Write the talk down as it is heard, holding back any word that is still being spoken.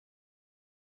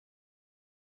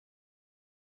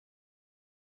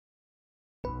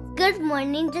Good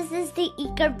morning, this is the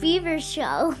Eager Beaver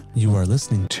Show. You are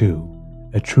listening to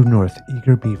a True North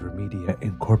Eager Beaver Media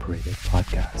Incorporated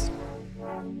podcast.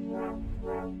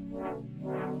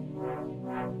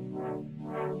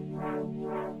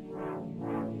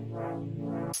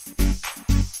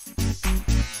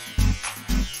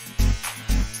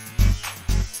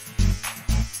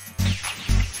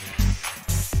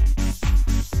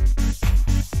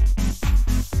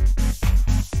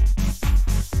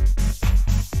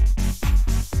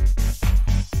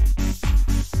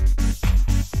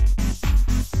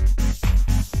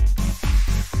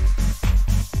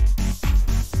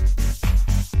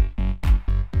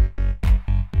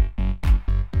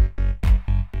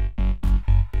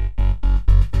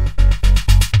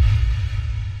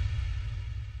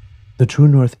 The True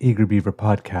North Eager Beaver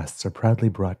podcasts are proudly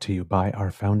brought to you by our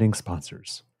founding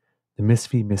sponsors, the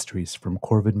Misfit Mysteries from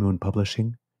Corvid Moon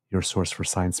Publishing, your source for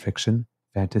science fiction,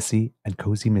 fantasy, and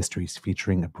cozy mysteries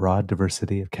featuring a broad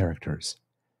diversity of characters,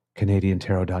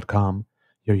 CanadianTarot.com,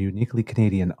 your uniquely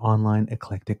Canadian online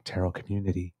eclectic tarot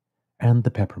community, and the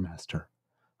Pepper Master,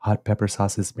 hot pepper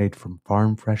sauces made from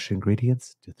farm-fresh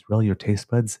ingredients to thrill your taste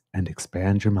buds and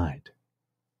expand your mind.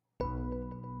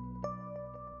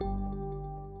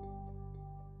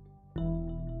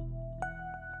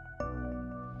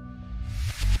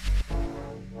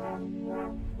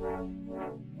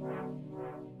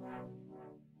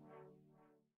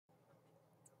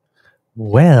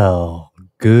 Well,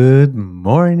 good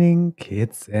morning,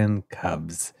 kids and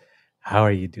cubs. How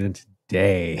are you doing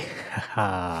today?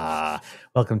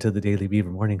 Welcome to the Daily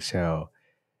Beaver Morning Show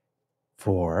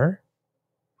for,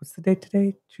 what's the date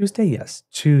today? Tuesday? Yes,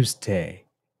 Tuesday,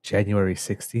 January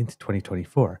 16th,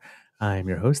 2024. I'm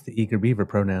your host, the Eager Beaver,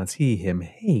 pronouns he, him,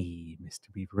 hey,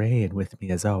 Mr. Beaver, and with me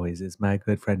as always is my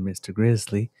good friend, Mr.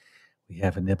 Grizzly. We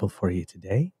have a nibble for you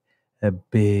today. A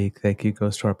big thank you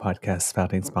goes to our podcast's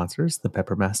founding sponsors, the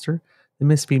Pepper Master, the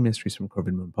Misfit Mysteries from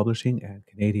Corvid Moon Publishing, and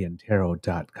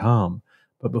CanadianTarot.com.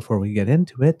 But before we get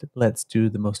into it, let's do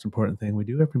the most important thing we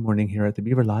do every morning here at the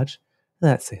Beaver Lodge.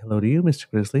 Let's say hello to you, Mr.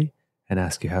 Grizzly, and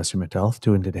ask you how's your mental health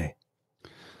doing today.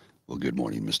 Well, good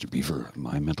morning, Mr. Beaver.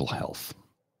 My mental health.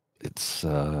 It's,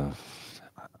 I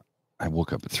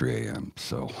woke up at 3 a.m.,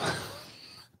 so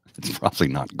it's probably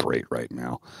not great right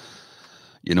now.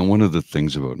 You know, one of the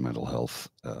things about mental health,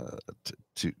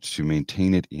 to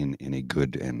maintain it in a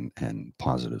good and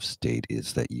positive state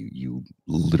is that you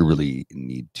literally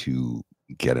need to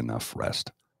get enough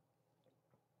rest.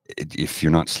 If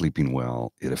you're not sleeping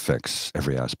well, it affects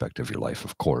every aspect of your life,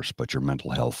 of course, but your mental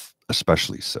health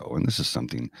especially so. And this is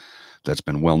something that's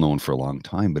been well known for a long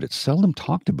time, but it's seldom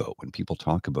talked about when people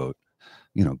talk about,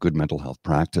 you know, good mental health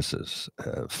practices.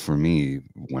 For me,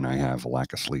 when I have a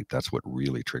lack of sleep, that's what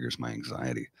really triggers my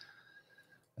anxiety.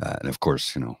 And of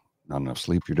course, you know, not enough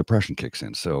sleep, your depression kicks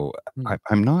in. So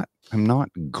I'm not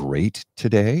great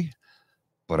today,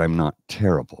 but I'm not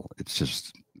terrible. It's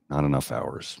just not enough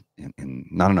hours and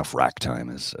not enough rack time,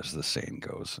 as the saying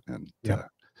goes. And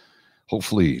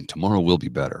hopefully tomorrow will be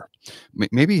better.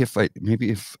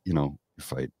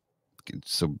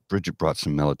 So Bridget brought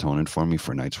some melatonin for me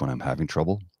for nights when I'm having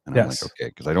trouble. And I'm like, okay,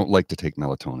 because I don't like to take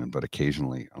melatonin, but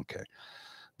occasionally, okay.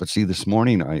 But see, this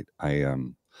morning I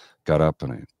got up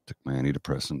and I took my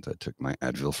antidepressant. I took my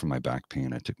Advil for my back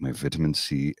pain. I took my vitamin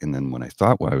C. And then when I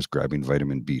thought I was grabbing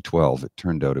vitamin B12, it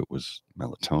turned out it was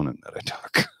melatonin that I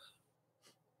took.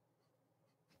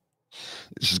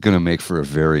 This is going to make for a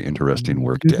very interesting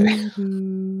work day.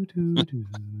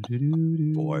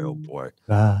 Boy, oh boy.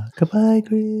 Goodbye,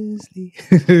 Grizzly.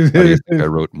 How do you think I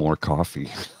wrote more coffee?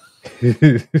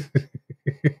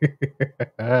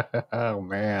 Oh,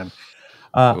 man.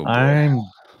 I'm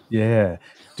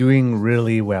doing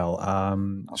really well.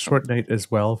 Awesome. Short night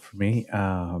as well for me,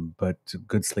 but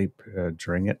good sleep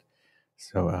during it.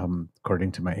 So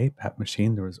according to my APAP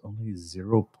machine, there was only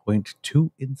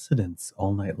 0.2 incidents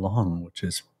all night long, which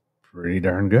is pretty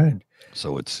darn good.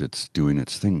 So it's doing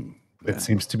its thing. It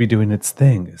seems to be doing its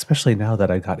thing, especially now that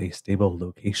I got a stable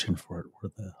location for it,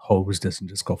 where the hose doesn't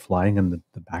just go flying and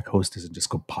the back hose doesn't just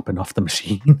go popping off the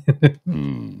machine.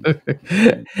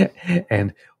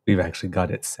 And we've actually got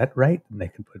it set right, and I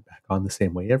can put it back on the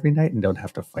same way every night and don't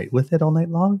have to fight with it all night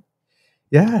long.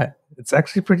 Yeah, it's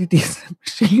actually a pretty decent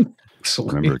machine.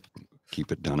 Actually. Remember,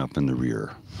 keep it done up in the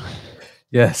rear.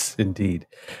 Yes, indeed.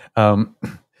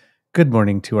 Good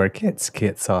morning to our kits.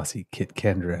 Kit Saucy, Kit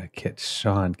Kendra, Kit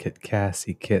Sean, Kit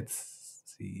Cassie, Kit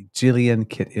Jillian,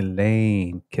 Kit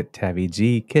Elaine, Kit Tabby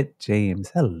G, Kit James.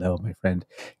 Hello, my friend.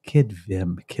 Kit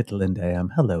Vim, Kit Linda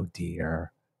M. Hello,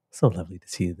 dear. So lovely to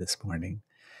see you this morning.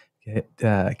 Kit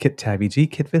Tabby G,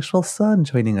 Kit Visual Sun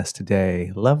joining us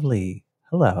today. Lovely.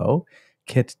 hello.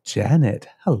 Kit Janet,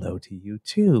 hello to you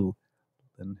too.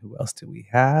 And who else do we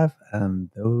have? And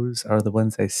those are the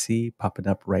ones I see popping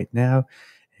up right now.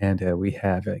 And we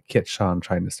have Kit Sean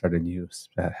trying to start a new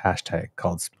hashtag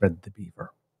called Spread the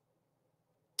Beaver.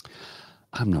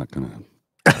 I'm not going to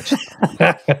touch it.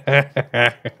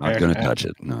 Not going to touch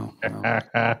it. No.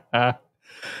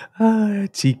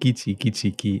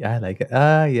 Cheeky. I like it.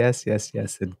 Yes.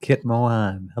 And Kit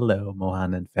Mohan. Hello,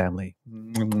 Mohan and family.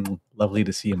 Lovely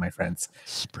to see you, my friends.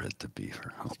 Spread the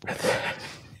beaver.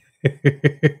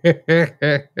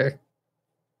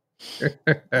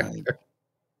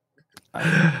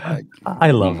 Oh,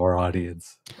 I love our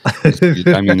audience.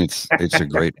 I mean, it's a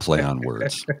great play on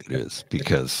words. It is,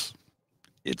 because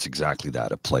it's exactly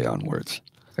that, a play on words.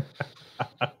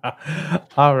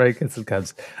 All right, Kits and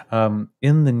Cubs.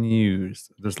 In the news,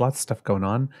 there's lots of stuff going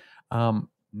on.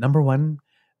 Number one,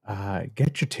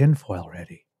 get your tinfoil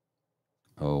ready.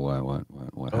 Oh, what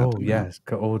Oh, happened? yes.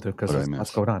 Because there's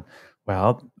lots going on.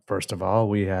 Well, first of all,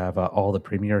 we have all the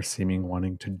premiers seeming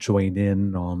wanting to join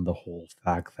in on the whole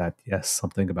fact that, yes,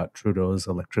 something about Trudeau's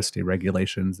electricity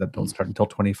regulations that don't start until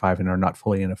 25 and are not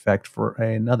fully in effect for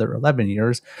another 11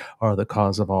 years are the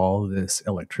cause of all this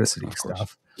electricity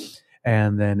stuff.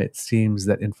 And then it seems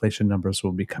that inflation numbers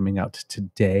will be coming out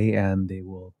today, and they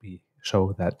will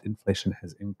show that inflation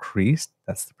has increased.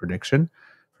 That's the prediction,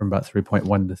 from about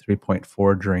 3.1 to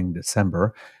 3.4 during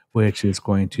December, which is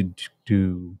going to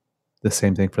do the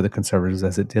same thing for the Conservatives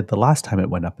as it did the last time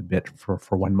it went up a bit for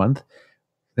 1 month.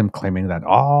 Them claiming that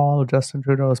all Justin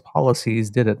Trudeau's policies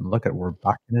did it, and look at, we're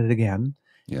back in it again.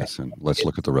 Yes, and let's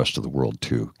look at the rest of the world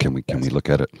too. Can we look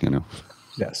at it?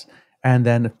 Yes. And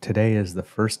then today is the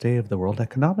first day of the World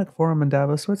Economic Forum in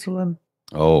Davos, Switzerland.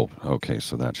 Oh, okay.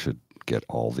 So that should get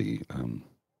all the,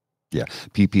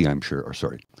 PP, I'm sure, or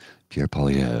sorry, Pierre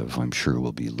Poilievre, I'm sure,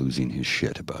 will be losing his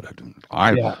shit about it.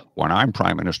 When I'm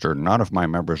Prime Minister, none of my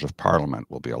members of Parliament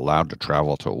will be allowed to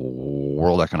travel to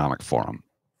World Economic Forum.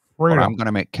 But I'm going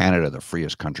to make Canada the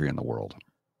freest country in the world,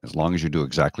 as long as you do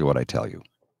exactly what I tell you.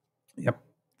 Yep.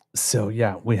 So,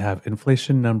 yeah, we have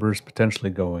inflation numbers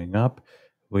potentially going up.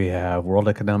 We have World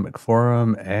Economic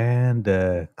Forum and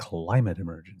a climate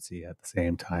emergency at the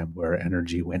same time where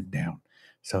energy went down.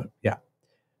 So, yeah,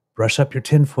 brush up your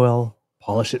tinfoil,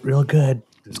 polish it real good.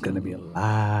 There's going to be a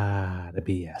lot of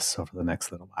BS over the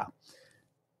next little while.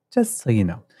 Just so you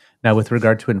know. Now, with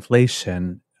regard to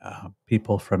inflation,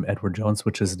 people from Edward Jones,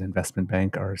 which is an investment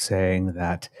bank, are saying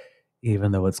that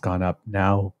even though it's gone up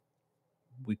now,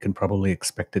 we can probably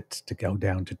expect it to go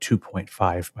down to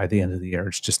 2.5 by the end of the year.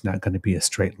 It's just not going to be a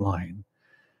straight line.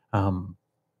 And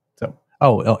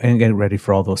get ready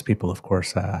for all those people, of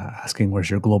course, asking, where's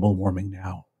your global warming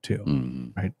now,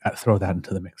 too, right? Throw that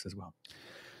into the mix as well.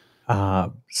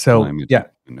 Climate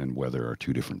and weather are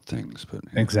two different things. But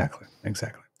Exactly.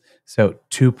 So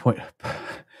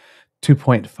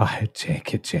 2.5,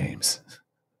 Kit James,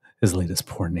 his latest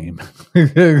poor name.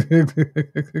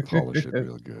 Polish it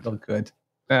real good. Oh, good.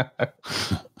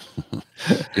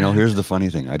 Here's the funny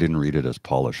thing. I didn't read it as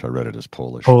Polish. I read it as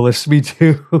Polish. Polish, me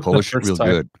too. Polish real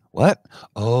good. What?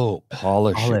 Oh,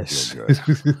 polish. It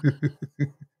real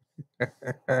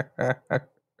good.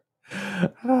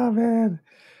 Oh, man.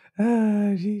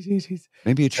 Geez.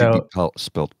 Maybe it should be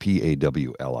spelled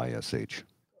Pawlish.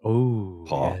 Oh,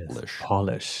 Polish.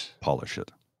 yes. Polish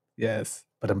it. Yes,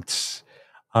 but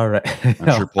all right.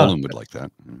 I'm sure Poland would like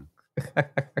that.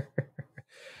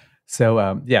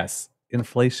 So, yes,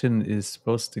 inflation is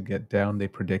supposed to get down, they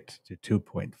predict, to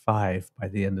 2.5 by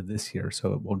the end of this year.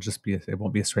 So it won't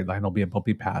be a straight line, it'll be a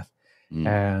bumpy path.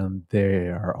 And they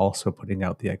are also putting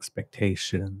out the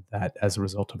expectation that as a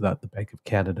result of that, the Bank of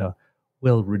Canada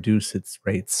will reduce its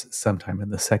rates sometime in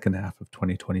the second half of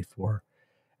 2024.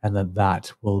 And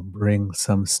that will bring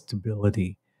some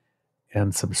stability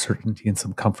and some certainty and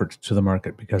some comfort to the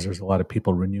market, because there's a lot of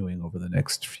people renewing over the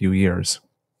next few years.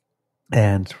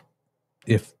 And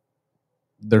if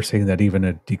they're saying that even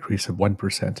a decrease of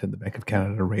 1% in the Bank of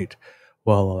Canada rate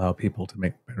will allow people to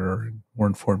make better and more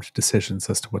informed decisions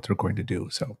as to what they're going to do.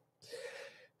 So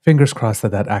fingers crossed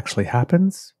that actually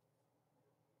happens.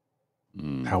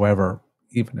 However,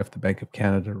 even if the Bank of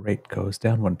Canada rate goes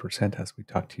down 1%, as we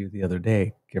talked to you the other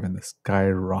day, given the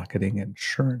skyrocketing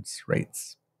insurance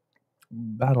rates,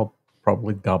 that'll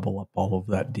probably gobble up all of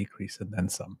that decrease and then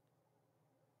some.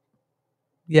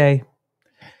 Yay.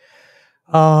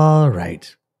 All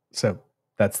right. So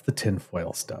that's the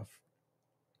tinfoil stuff.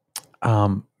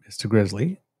 Mr.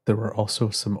 Grizzly, there were also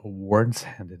some awards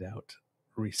handed out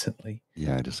recently.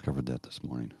 Yeah, I discovered that this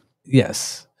morning.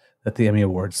 Yes, at the Emmy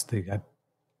Awards, they had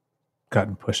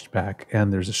gotten pushed back.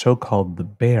 And there's a show called The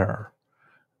Bear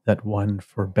that won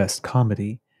for Best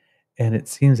Comedy. And it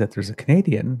seems that there's a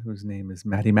Canadian whose name is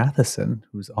Matty Matheson,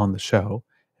 who's on the show,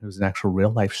 who's an actual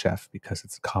real life chef because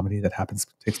it's a comedy that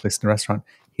takes place in a restaurant.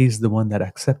 He's the one that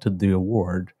accepted the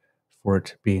award for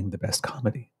it being the best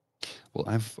comedy. Well,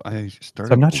 I So I'm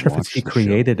started not to sure if watch he the show.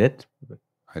 created it. But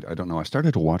I don't know. I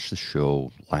started to watch the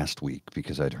show last week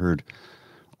because I'd heard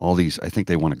all these. I think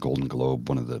they won a Golden Globe.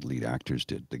 One of the lead actors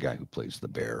did. The guy who plays the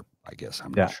bear, I guess.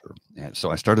 I'm yeah, not sure. And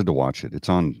so I started to watch it. It's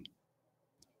on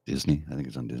Disney. I think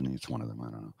it's on Disney. It's one of them. I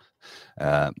don't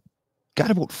know. Got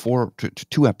about 4 to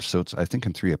 2 episodes. I think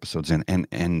I'm 3 episodes in,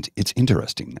 and it's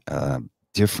interesting,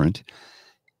 different.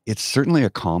 It's certainly a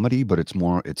comedy, but it's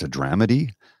a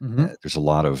dramedy. hmm There's a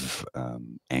lot of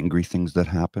angry things that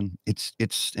happen. It's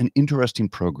an interesting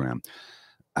program.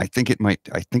 I think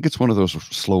it's one of those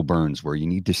slow burns where you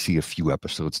need to see a few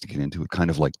episodes to get into it, kind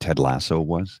of like Ted Lasso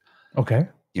was. okay.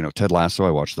 You know, Ted Lasso,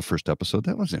 I watched the first episode.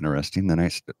 That was interesting. Then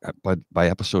by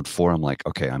episode 4, I'm like,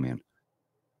 okay, I'm in.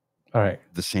 All right.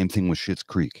 The same thing with Schitt's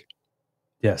Creek.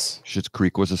 Yes. Schitt's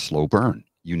Creek was a slow burn.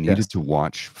 You needed Yes. to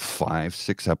watch 5,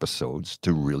 6 episodes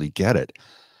to really get it.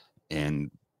 And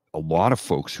a lot of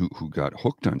folks who got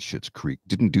hooked on Schitt's Creek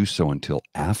didn't do so until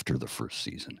after the first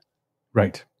season.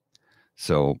 Right.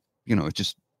 So, you know, it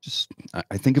just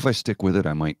I think if I stick with it,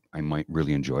 I might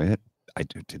really enjoy it.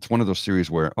 It's one of those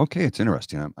series where, okay, it's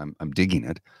interesting. I'm digging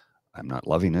it. I'm not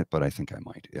loving it, but I think I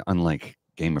might. Unlike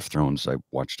Game of Thrones, I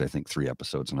watched, I think, 3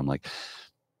 episodes, and I'm like,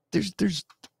 there's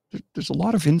a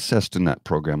lot of incest in that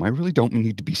program. I really don't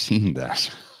need to be seeing that.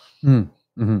 Mm.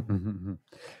 Mm-hmm.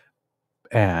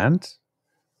 And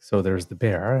so there's the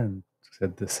bear, and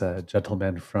said this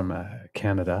gentleman from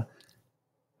Canada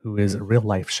who is a real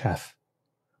life chef,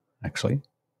 actually,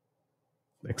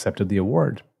 accepted the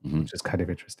award, Mhm. which is kind of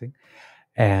interesting.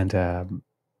 And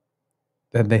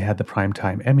then they had the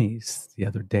Primetime Emmys the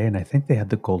other day, and I think they had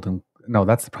that's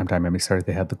the Primetime Emmys. Sorry,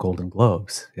 they had the Golden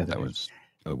Globes the other That day. was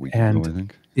a week And ago, I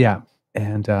think. yeah,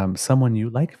 and someone you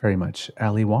like very much,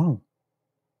 Ali Wong,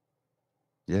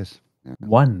 Yes. Yeah.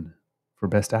 won for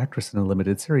Best Actress in a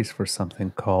Limited Series for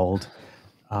something called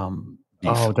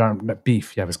Beef. oh darn,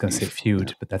 Beef. Yeah, I was going to say Beef, Feud,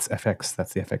 yeah. but that's FX.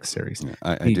 That's the FX series. Yeah,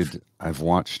 I Beef. did. I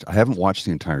haven't watched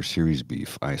the entire series,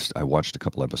 Beef. I watched a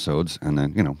couple episodes, and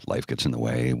then, you know, life gets in the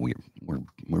way.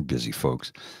 We're busy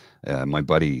folks. My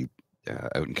buddy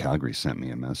out in Calgary sent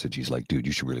me a message. He's like, "Dude,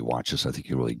 you should really watch this. I think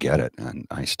you'll really get it." And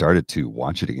I started to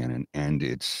watch it again, and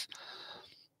it's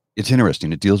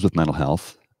interesting. It deals with mental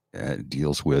health. It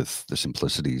deals with the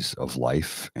simplicities of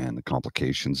life and the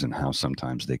complications, and how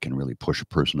sometimes they can really push a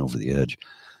person over the edge.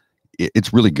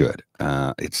 It's really good.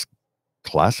 It's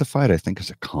classified, I think, as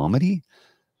a comedy.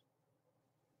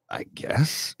 I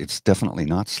guess it's definitely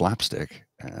not slapstick.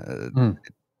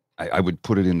 I would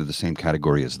put it into the same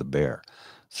category as The Bear.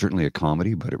 Certainly a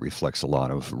comedy, but it reflects a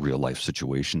lot of real life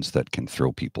situations that can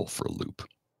throw people for a loop.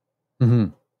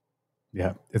 Mm-hmm.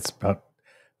 Yeah, it's about,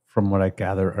 from what I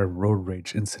gather, a road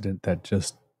rage incident that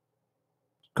just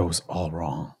goes all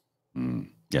wrong.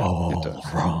 Yeah, all it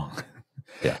does. wrong.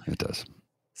 Yeah, it does.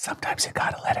 Sometimes you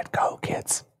gotta let it go,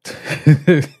 kids.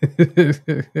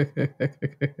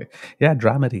 Yeah,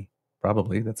 dramedy.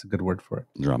 Probably. That's a good word for it.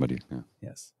 Dramedy, yeah.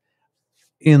 Yes.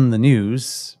 In the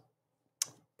news,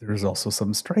 there's also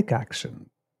some strike action.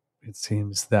 It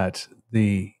seems that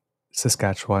the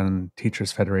Saskatchewan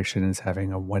Teachers Federation is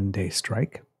having a 1-day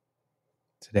strike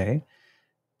today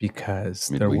because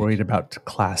they're Midweek. worried about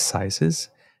class sizes.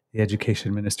 The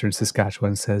education minister in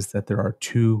Saskatchewan says that there are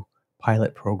 2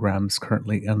 pilot programs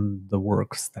currently in the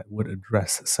works that would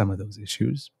address some of those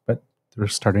issues, but they're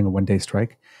starting a 1-day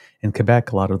strike. In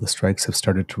Quebec, a lot of the strikes have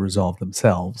started to resolve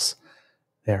themselves.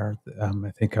 There, I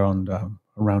think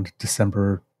around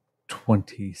December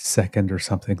 22nd or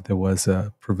something, there was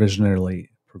a provisionary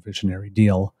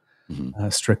deal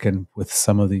stricken with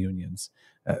some of the unions.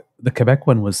 The Quebec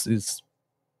one is,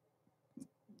 I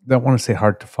don't want to say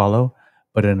hard to follow,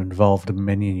 but it involved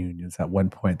many unions. At one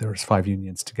point, there was 5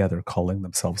 unions together calling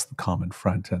themselves the Common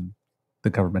Front, and the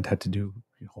government had to do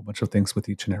a whole bunch of things with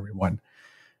each and every one.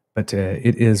 But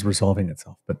it is resolving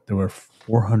itself. But there were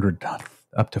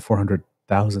up to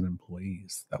 400,000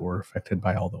 employees that were affected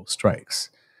by all those strikes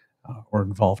or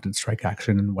involved in strike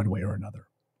action in one way or another.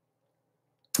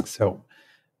 So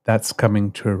that's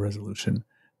coming to a resolution.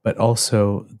 But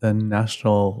also the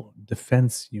National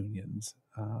Defense Unions,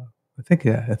 I think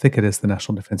it is the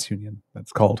National Defense Union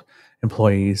that's called,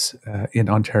 employees in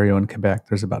Ontario and Quebec.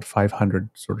 There's about 500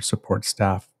 sort of support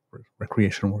staff,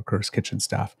 recreation workers, kitchen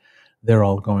staff. They're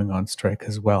all going on strike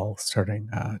as well,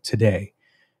 starting today.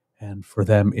 And for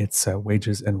them, it's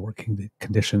wages and working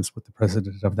conditions, with the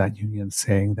president of that union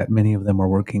saying that many of them are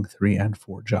working 3 and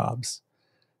 4 jobs.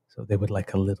 So they would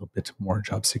like a little bit more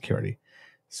job security.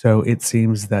 So it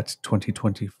seems that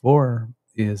 2024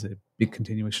 is a big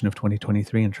continuation of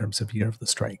 2023 in terms of year of the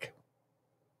strike.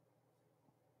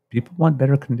 People want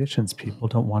better conditions. People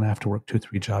don't want to have to work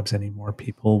 2-3 jobs anymore.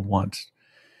 People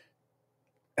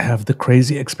have the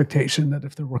crazy expectation that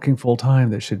if they're working full time,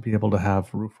 they should be able to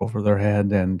have a roof over their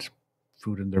head and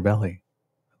food in their belly,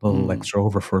 a little extra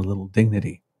over for a little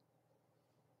dignity.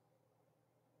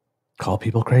 Call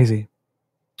people crazy.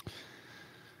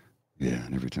 Yeah,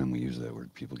 and every time we use that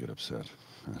word, people get upset.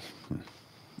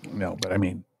 No, but I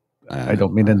mean, I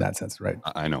don't mean in that sense, right?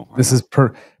 I know. This is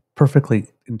perfectly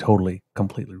and totally,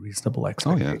 completely reasonable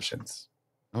expectations.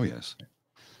 Oh, yes.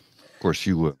 Of course,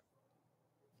 you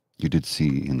did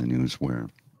see in the news where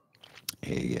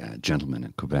a gentleman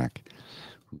in Quebec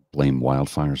who blamed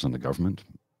wildfires on the government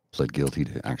pled guilty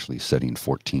to actually setting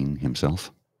 14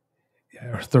 himself.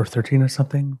 Yeah, or 13 or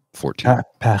something. 14.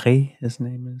 Paris, his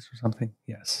name is, or something.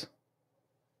 Yes.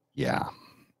 Yeah.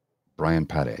 Brian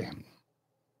Padet,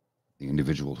 the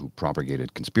individual who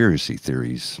propagated conspiracy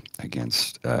theories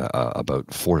against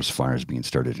about forest fires being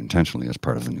started intentionally as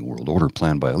part of the New World Order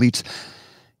planned by elites,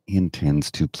 intends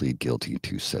to plead guilty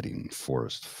to setting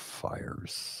forest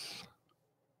fires.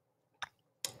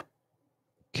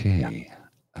 Okay.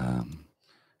 Yeah.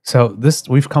 So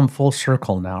we've come full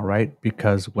circle now, right?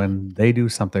 Because when they do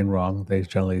something wrong, they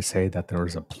generally say that there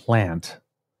was a plant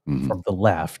from the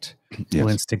left who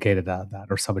instigated that,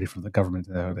 or somebody from the government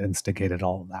that instigated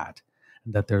all of that,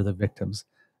 and that they're the victims.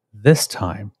 This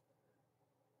time,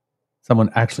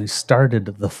 someone actually started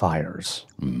the fires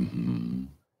and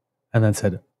then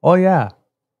said, "Oh yeah,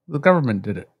 the government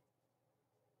did it."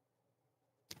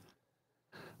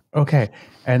 Okay,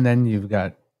 and then you've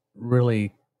got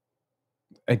really,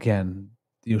 again,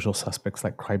 the usual suspects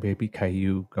like Crybaby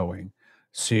Caillou going,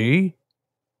 "See,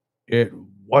 it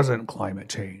wasn't climate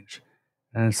change."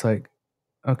 And it's like,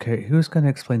 okay, who's going to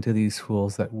explain to these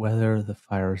fools that whether the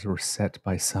fires were set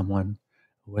by someone,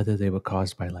 whether they were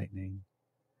caused by lightning,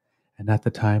 and at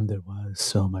the time there was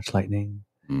so much lightning,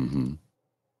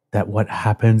 that what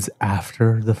happens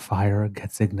after the fire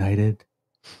gets ignited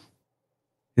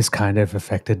is kind of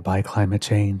affected by climate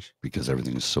change? Because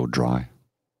everything is so dry.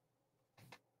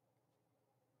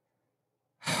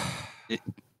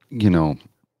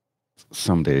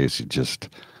 Some days you just,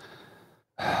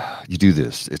 you do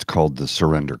this. It's called the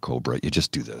surrender cobra. You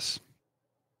just do this.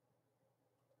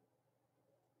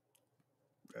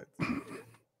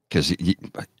 Because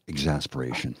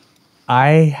exasperation. I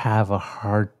have a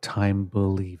hard time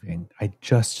believing, I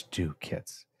just do,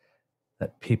 kids,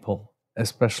 that people,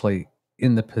 especially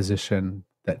in the position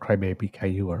that Crybaby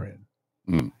Caillou are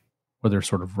in, where they're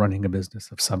sort of running a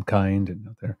business of some kind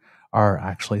and they are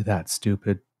actually that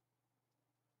stupid.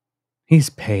 He's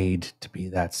paid to be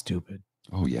that stupid.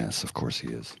 Oh, yes, of course he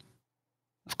is.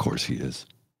 Of course he is.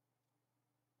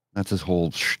 That's his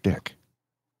whole shtick.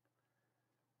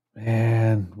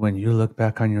 And when you look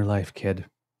back on your life, kid,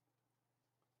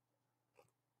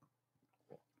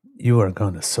 you are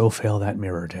going to so fail that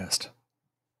mirror test.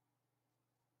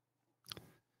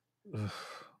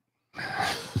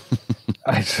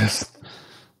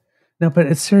 No, but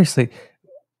it's seriously,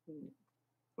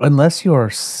 unless you are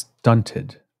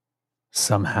stunted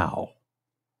somehow,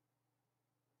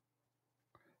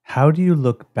 how do you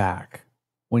look back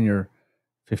when you're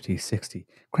 50, 60?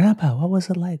 Grandpa, what was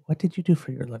it like? What did you do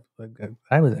for your life?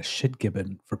 I was a shit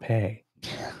gibbon for pay.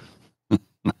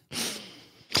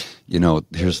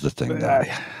 Here's the thing.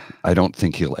 I don't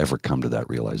think he'll ever come to that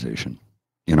realization.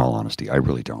 In all honesty, I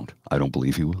really don't. I don't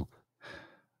believe he will.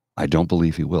 I don't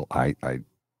believe he will. I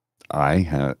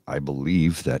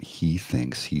believe that he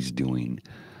thinks he's doing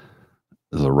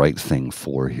the right thing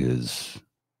for his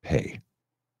pay.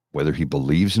 Whether he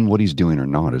believes in what he's doing or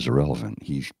not is irrelevant.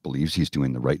 He believes he's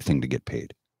doing the right thing to get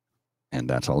paid. And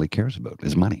that's all he cares about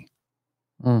is money.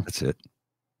 That's it.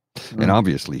 And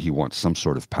obviously he wants some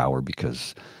sort of power,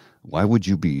 because why would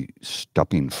you be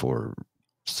stopping for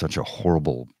such a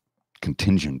horrible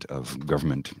contingent of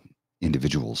government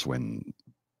individuals when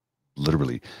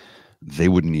literally they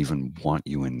wouldn't even want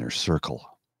you in their circle?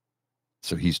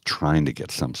 So he's trying to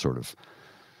get some sort of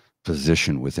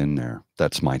position within there.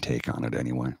 That's my take on it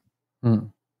anyway.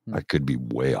 I could be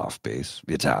way off base.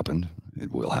 It's happened.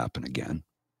 It will happen again.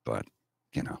 But,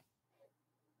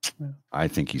 I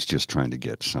think he's just trying to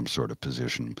get some sort of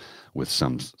position with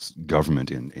some government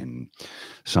in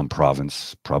some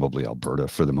province, probably Alberta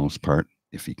for the most part,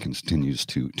 if he continues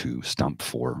to stump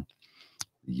for,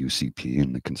 UCP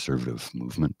and the conservative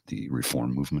movement, the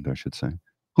reform movement, I should say.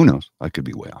 Who knows? I could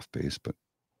be way off base, but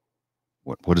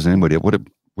what does anybody? What do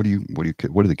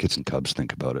the kids and Cubs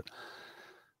think about it?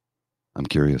 I'm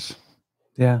curious.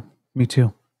 Yeah, me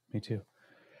too. Me too.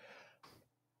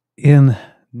 In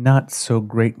not so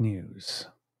great news,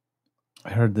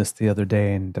 I heard this the other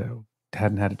day and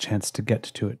hadn't had a chance to get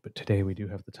to it, but today we do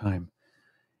have the time.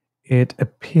 It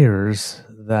appears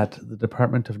that the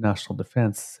Department of National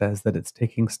Defense says that it's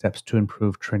taking steps to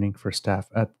improve training for staff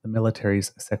at the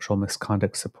military's Sexual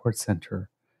Misconduct Support Center,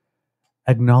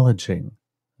 acknowledging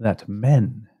that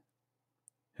men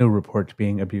who report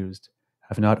being abused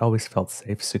have not always felt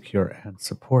safe, secure, and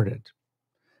supported.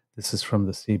 This is from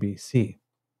the CBC.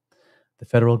 The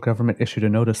federal government issued a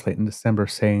notice late in December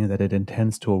saying that it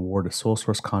intends to award a sole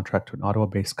source contract to an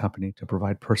Ottawa-based company to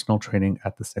provide personal training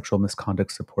at the Sexual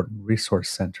Misconduct Support and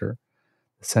Resource Center.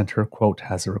 The center, quote,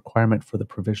 has a requirement for the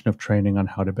provision of training on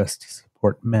how to best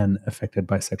support men affected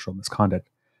by sexual misconduct,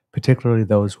 particularly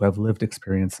those who have lived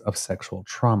experience of sexual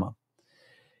trauma.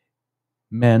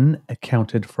 Men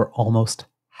accounted for almost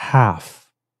half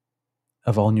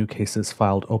of all new cases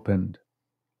filed opened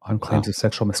on claims of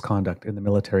sexual misconduct in the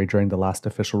military during the last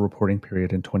official reporting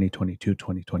period in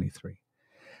 2022-2023.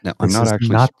 Now, I'm not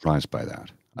actually surprised by that.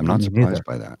 I'm not surprised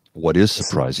by that. What is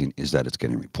surprising is that it's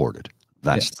getting reported.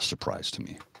 That's the surprise to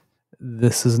me.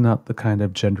 This is not the kind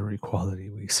of gender equality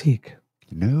we seek.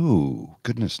 No.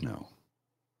 Goodness, no.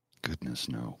 Goodness,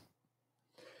 no.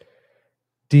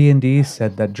 D&D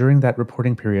said that during that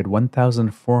reporting period,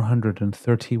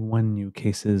 1,431 new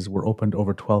cases were opened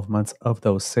over 12 months. Of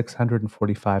those,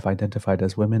 645 identified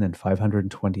as women and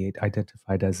 528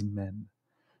 identified as men.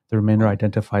 The remainder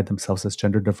identified themselves as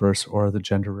gender diverse or the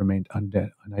gender remained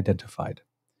unidentified.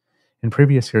 In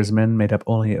previous years, men made up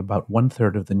only about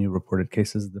 1/3 of the new reported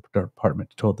cases, the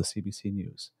department told the CBC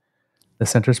News. The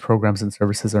center's programs and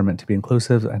services are meant to be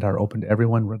inclusive and are open to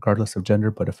everyone, regardless of gender,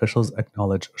 but officials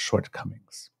acknowledge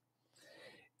shortcomings.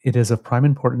 It is of prime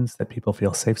importance that people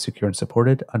feel safe, secure, and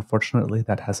supported. Unfortunately,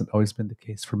 that hasn't always been the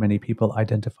case for many people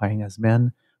identifying as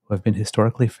men who have been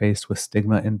historically faced with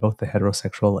stigma in both the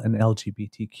heterosexual and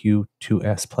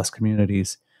LGBTQ2S+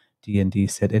 communities, D&D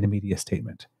said in a media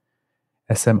statement.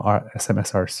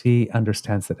 SMSRC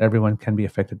understands that everyone can be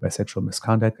affected by sexual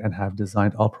misconduct and have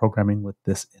designed all programming with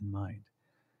this in mind.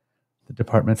 The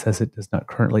department says it does not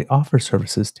currently offer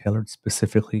services tailored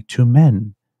specifically to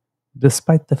men,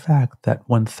 despite the fact that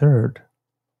 1/3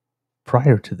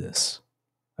 prior to this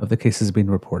of the cases being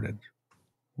reported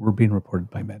were being reported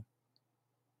by men.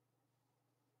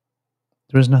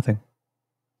 There is nothing.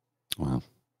 Wow.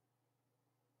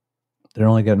 They're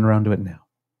only getting around to it now.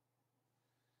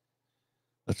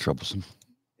 That's troublesome.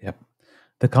 Yep.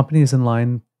 The company in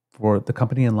line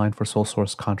for sole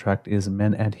source contract is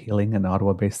Men and Healing, an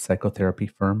Ottawa-based psychotherapy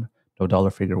firm. No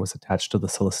dollar figure was attached to the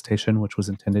solicitation, which was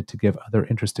intended to give other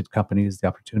interested companies the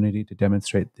opportunity to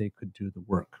demonstrate they could do the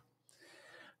work.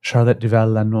 Charlotte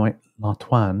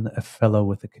Duval-Lantoine, a fellow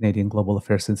with the Canadian Global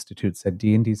Affairs Institute, said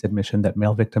D&D's admission that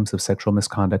male victims of sexual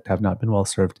misconduct have not been well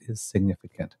served is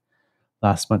significant.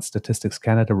 Last month, Statistics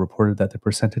Canada reported that the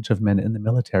percentage of men in the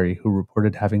military who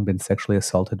reported having been sexually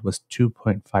assaulted was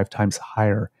 2.5 times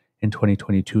higher in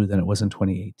 2022 than it was in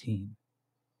 2018.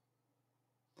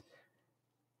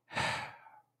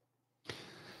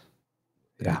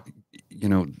 Yeah. You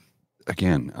know,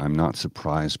 again, I'm not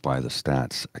surprised by the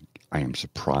stats. I am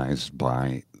surprised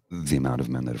by the amount of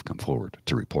men that have come forward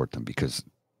to report them because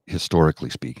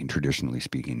historically speaking, traditionally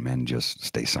speaking, men just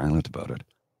stay silent about it.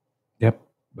 Yep.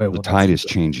 The tide is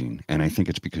changing, and I think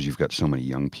it's because you've got so many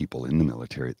young people in the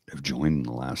military that have joined in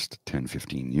the last 10,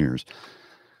 15 years,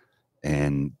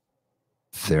 and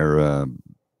they're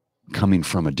coming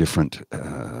from a different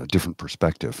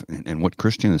perspective. And what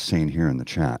Christian is saying here in the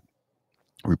chat,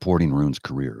 reporting ruins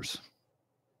careers.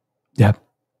 Yeah.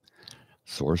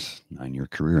 Source, 9-year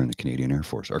career in the Canadian Air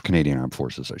Force, or Canadian Armed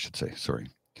Forces, I should say. Sorry,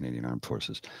 Canadian Armed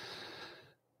Forces.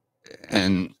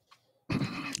 And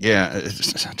yeah,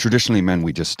 traditionally, men,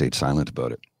 we just stayed silent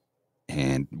about it.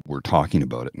 And we're talking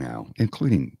about it now,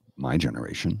 including my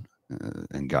generation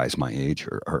and guys my age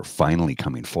are finally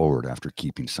coming forward after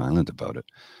keeping silent about it.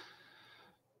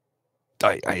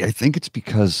 I think it's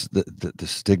because the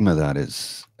stigma that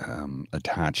is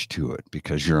attached to it.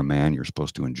 Because you're a man, you're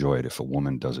supposed to enjoy it. If a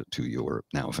woman does it to you, or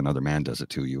now if another man does it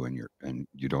to you, and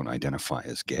you don't identify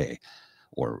as gay,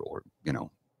 or you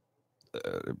know,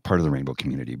 part of the rainbow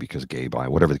community, because gay, bi,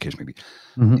 whatever the case may be,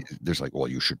 there's like, well,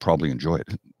 you should probably enjoy it.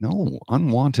 No,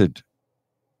 unwanted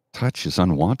touch is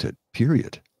unwanted.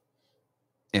 Period.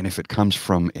 And if it comes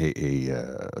from a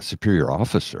superior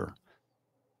officer.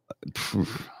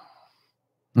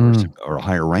 or a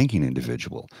higher ranking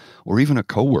individual, or even a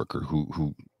coworker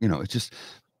who it's just,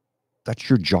 that's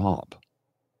your job.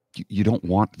 You don't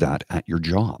want that at your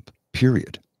job,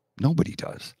 period. Nobody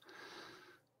does.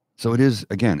 So it is,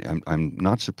 again, I'm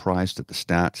not surprised at the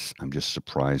stats. I'm just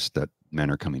surprised that men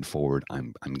are coming forward.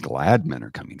 I'm glad men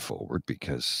are coming forward,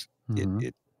 because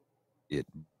it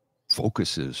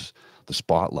focuses the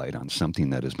spotlight on something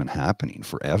that has been happening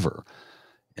forever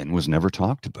and was never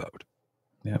talked about.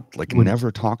 Yeah.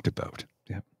 Never talked about.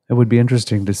 Yeah. It would be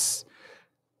interesting to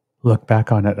look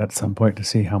back on it at some point to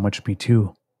see how much Me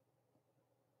Too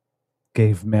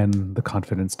gave men the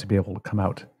confidence to be able to come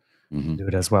out and do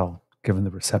it as well. Given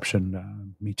the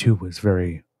reception, Me Too was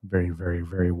very, very, very,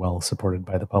 very well supported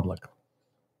by the public.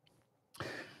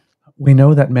 We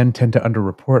know that men tend to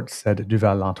underreport, said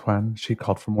Duval-Antoine. She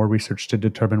called for more research to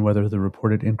determine whether the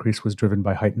reported increase was driven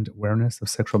by heightened awareness of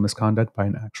sexual misconduct by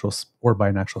an actual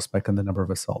spike in the number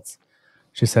of assaults.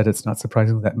 She said it's not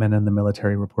surprising that men in the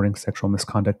military reporting sexual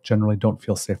misconduct generally don't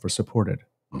feel safe or supported.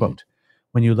 Quote,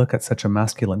 when you look at such a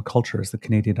masculine culture as the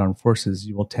Canadian Armed Forces,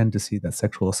 you will tend to see that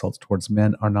sexual assaults towards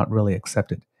men are not really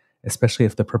accepted, especially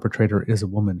if the perpetrator is a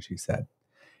woman, she said.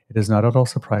 It is not at all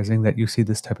surprising that you see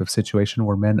this type of situation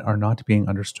where men are not being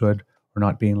understood or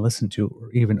not being listened to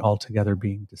or even altogether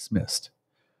being dismissed.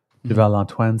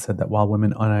 Duval-Antoine said that while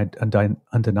women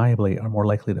undeniably are more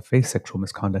likely to face sexual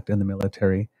misconduct in the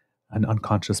military, an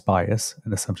unconscious bias,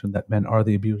 an assumption that men are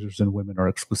the abusers and women are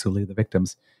exclusively the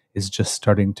victims, is just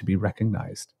starting to be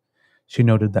recognized. She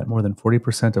noted that more than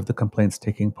 40% of the complaints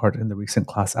taking part in the recent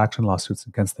class action lawsuits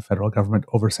against the federal government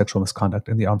over sexual misconduct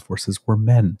in the armed forces were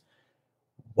men.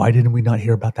 Why didn't we not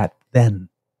hear about that then?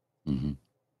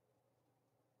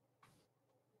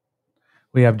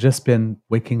 We have just been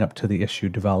waking up to the issue,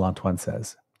 Duval-Antoine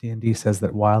says. DND says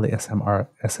that while the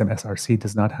SMSRC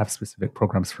does not have specific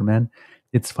programs for men,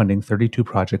 it's funding 32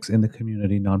 projects in the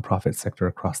community nonprofit sector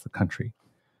across the country.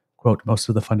 Quote, most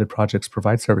of the funded projects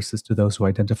provide services to those who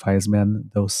identify as men,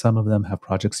 though some of them have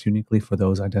projects uniquely for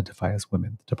those who identify as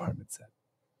women, the department said.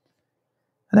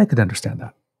 And I could understand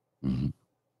that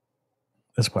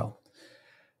as well.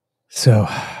 So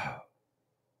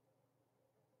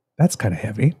that's kind of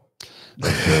heavy.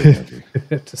 That's very heavy.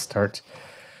 To start.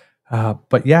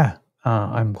 But yeah,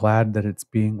 I'm glad that it's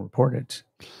being reported.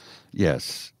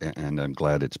 Yes, and I'm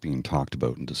glad it's being talked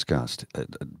about and discussed.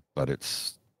 But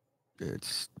it's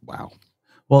wow.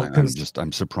 Well,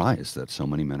 I'm surprised that so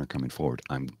many men are coming forward.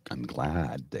 I'm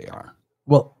glad they are.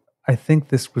 Well, I think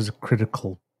this was a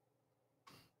critical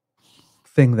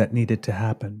thing that needed to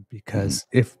happen, because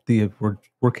if we're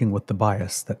working with the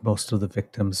bias that most of the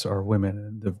victims are women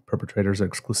and the perpetrators are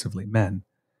exclusively men,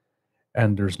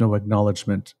 and there's no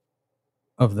acknowledgement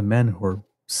of the men who are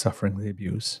suffering the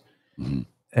abuse,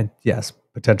 and yes,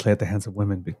 potentially at the hands of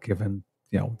women, but given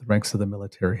the ranks of the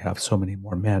military have so many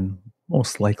more men,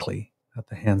 most likely at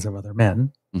the hands of other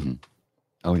men.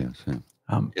 Oh yes, yeah.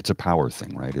 It's a power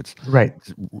thing, right? It's right.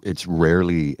 It's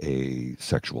rarely a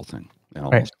sexual thing, and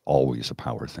almost always a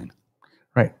power thing.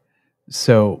 Right.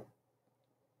 So,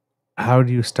 how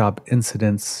do you stop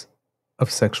incidents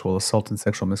of sexual assault and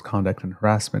sexual misconduct and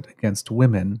harassment against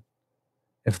women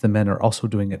if the men are also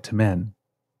doing it to men,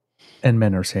 and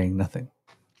men are saying nothing?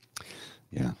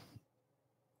 Yeah,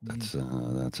 that's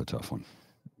a tough one.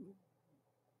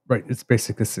 Right. It's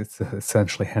basically it's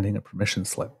essentially handing a permission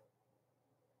slip.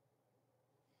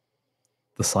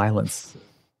 The silence.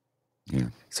 Yeah.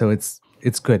 So it's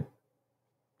good.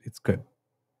 It's good.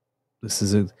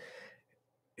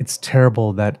 It's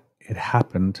terrible that it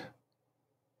happened.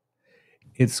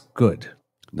 It's good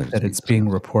that it's being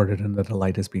reported and that the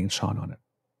light is being shone on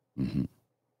it.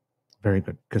 Very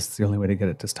good, because it's the only way to get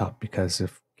it to stop. Because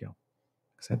if, like I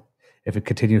said, if it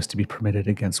continues to be permitted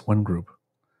against one group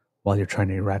while you're trying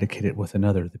to eradicate it with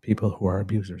another, the people who are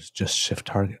abusers just shift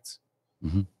targets.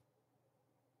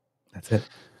 That's it.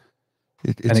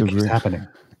 It keeps happening.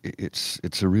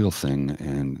 It's a real thing.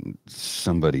 And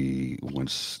somebody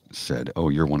once said, "Oh,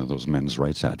 you're one of those men's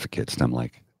rights advocates." And I'm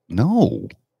like, no,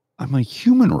 I'm a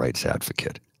human rights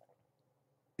advocate.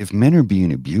 If men are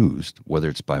being abused, whether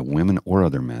it's by women or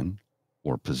other men,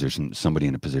 or somebody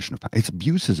in a position of power, it's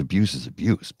abuse is abuse is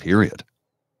abuse, period.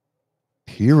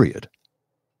 Period.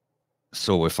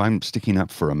 So if I'm sticking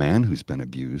up for a man who's been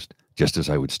abused, just as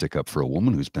I would stick up for a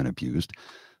woman who's been abused,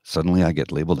 suddenly I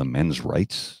get labeled a men's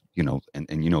rights, and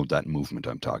that movement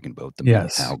I'm talking about, the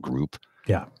MGTOW group.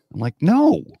 Yeah. I'm like,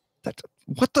 no,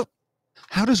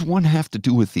 how does one have to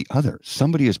do with the other?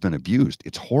 Somebody has been abused.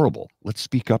 It's horrible. Let's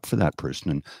speak up for that person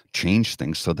and change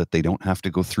things so that they don't have to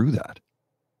go through that.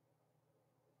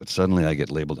 But suddenly I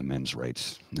get labeled a men's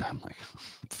rights. I'm like,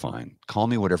 fine, call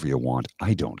me whatever you want.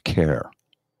 I don't care.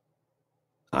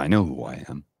 I know who I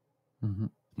am. Mm-hmm.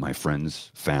 My friends,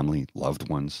 family, loved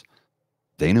ones,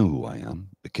 they know who I am.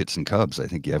 The kits and cubs, I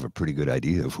think you have a pretty good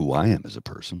idea of who I am as a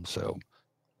person. So,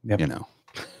 Yep. you know.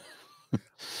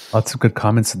 Lots of good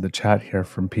comments in the chat here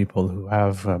from people who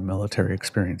have military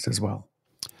experience as well.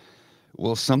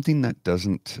 Well, something that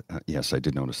doesn't, yes, I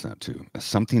did notice that too.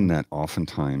 Something that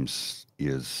oftentimes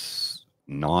is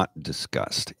not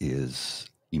discussed is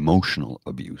emotional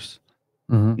abuse,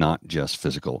 Mm-hmm. not just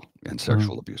physical and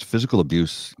sexual abuse. Physical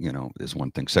abuse, you know, is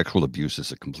one thing. Sexual abuse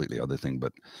is a completely other thing.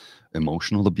 But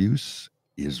emotional abuse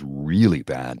is really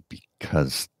bad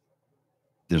because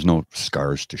there's no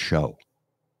scars to show.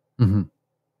 Mm-hmm.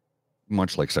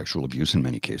 Much like sexual abuse in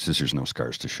many cases, there's no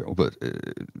scars to show, but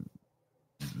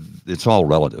it's all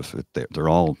relative. They're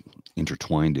all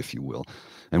intertwined, if you will.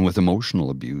 And with emotional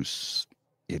abuse,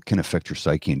 it can affect your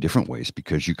psyche in different ways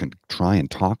because you can try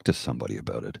and talk to somebody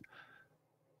about it.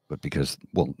 But because,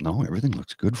 well, no, everything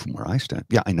looks good from where I stand.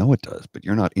 Yeah, I know it does, but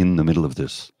you're not in the middle of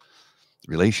this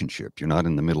relationship. You're not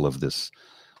in the middle of this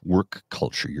work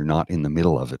culture. You're not in the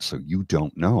middle of it, so you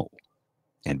don't know.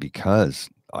 And because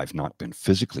I've not been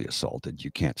physically assaulted,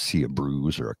 you can't see a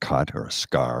bruise or a cut or a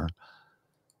scar,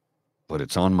 but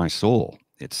it's on my soul.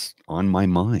 It's on my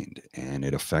mind, and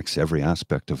it affects every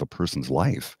aspect of a person's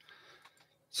life.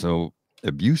 So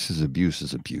abuse is abuse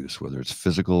is abuse, whether it's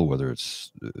physical, whether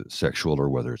it's sexual, or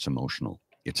whether it's emotional.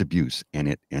 It's abuse, and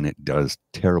it does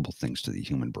terrible things to the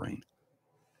human brain.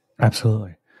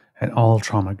 Absolutely. And all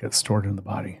trauma gets stored in the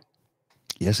body.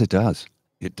 Yes, it does.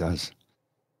 It does.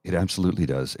 It absolutely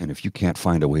does. And if you can't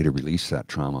find a way to release that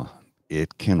trauma,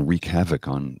 it can wreak havoc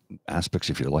on aspects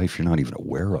of your life you're not even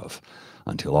aware of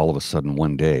until all of a sudden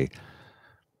one day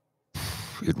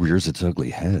it rears its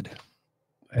ugly head.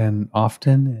 And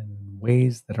often in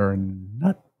ways that are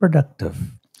not productive.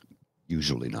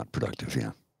 Usually not productive,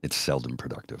 yeah. It's seldom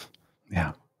productive.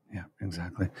 Yeah,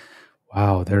 exactly.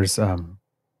 Wow, there's a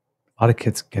lot of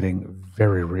kids getting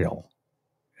very real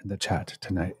in the chat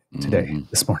today,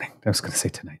 this morning. I was going to say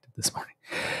tonight, this morning.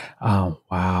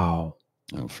 Wow.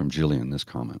 Oh, from Jillian, this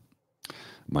comment.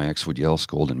 My ex would yell,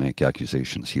 scold, and make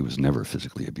accusations. He was never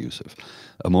physically abusive.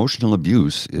 Emotional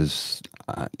abuse is,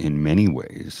 in many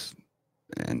ways,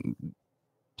 and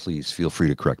please feel free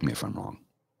to correct me if I'm wrong,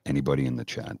 anybody in the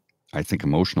chat. I think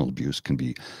emotional abuse can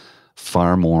be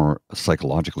far more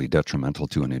psychologically detrimental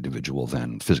to an individual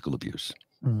than physical abuse.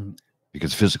 Mm.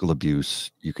 Because physical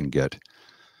abuse, you can get,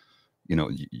 you know,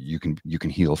 you can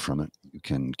heal from it. You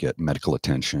can get medical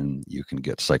attention. You can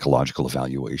get psychological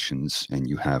evaluations, and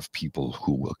you have people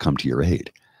who will come to your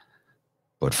aid.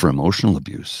 But for emotional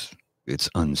abuse, it's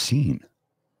unseen.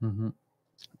 Mm-hmm.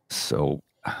 So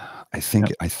I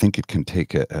think it can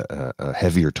take a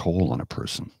heavier toll on a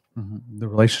person. Mm-hmm. The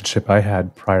relationship I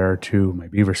had prior to my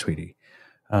beaver sweetie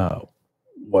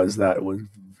was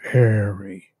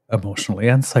very emotionally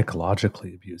and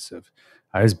psychologically abusive.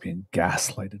 I was being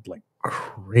gaslighted like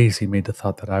crazy, made the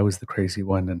thought that I was the crazy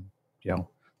one and, you know,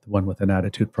 the one with an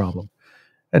attitude problem.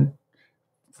 And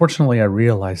fortunately, I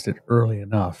realized it early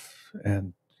enough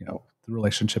and, you know, the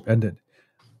relationship ended.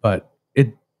 But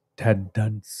it had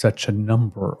done such a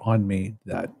number on me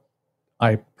that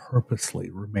I purposely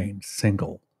remained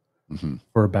single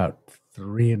for about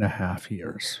 3.5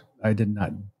 years. I did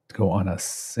not go on a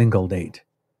single date.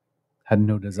 Had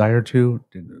no desire to.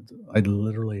 I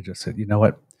literally just said, you know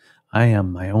what? I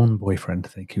am my own boyfriend.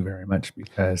 Thank you very much,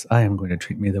 because I am going to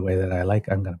treat me the way that I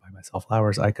like. I'm going to buy myself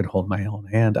flowers. I could hold my own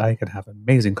hand. I could have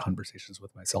amazing conversations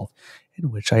with myself in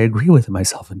which I agree with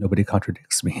myself and nobody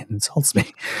contradicts me and insults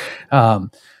me.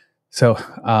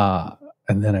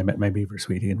 And then I met my beaver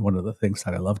sweetie, and one of the things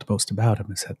that I loved most about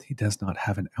him is that he does not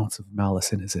have an ounce of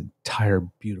malice in his entire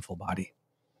beautiful body.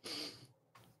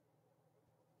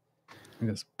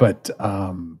 But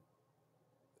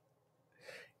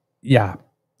yeah,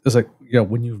 it's like, you know,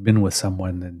 when you've been with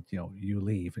someone and, you know, you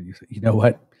leave and you say, you know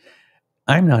what,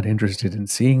 I'm not interested in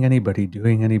seeing anybody,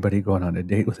 doing anybody, going on a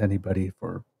date with anybody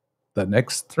for the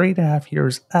next 3.5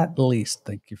 years at least.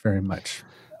 Thank you very much.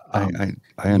 I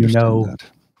understand that.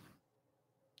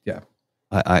 Yeah.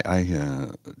 I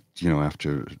you know,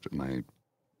 after my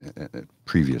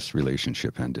previous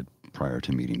relationship ended prior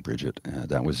to meeting Bridget,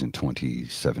 that was in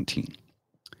 2017.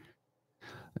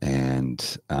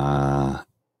 And I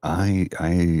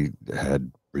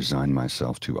had resigned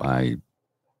myself to, I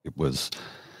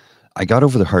got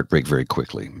over the heartbreak very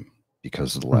quickly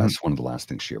because of one of the last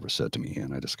things she ever said to me.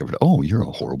 And I discovered, oh, you're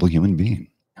a horrible human being.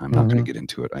 I'm not going to get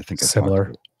into it. I think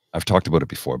I've talked about it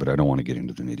before, but I don't want to get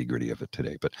into the nitty gritty of it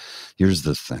today. But here's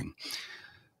the thing.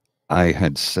 I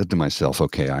had said to myself,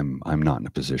 okay, I'm not in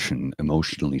a position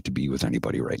emotionally to be with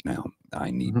anybody right now.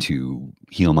 I need to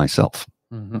heal myself.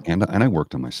 And I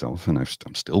worked on myself, and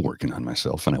I'm still working on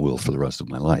myself, and I will for the rest of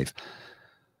my life.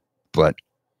 But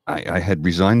I had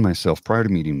resigned myself prior to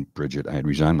meeting Bridget. I had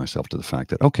resigned myself to the fact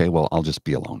that, okay, well, I'll just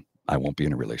be alone. I won't be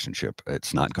in a relationship.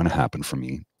 It's not going to happen for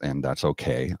me, and that's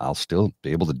okay. I'll still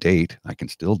be able to date. I can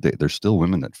still date. There's still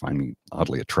women that find me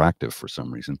oddly attractive for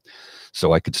some reason.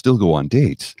 So I could still go on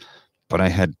dates, but I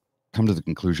had come to the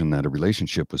conclusion that a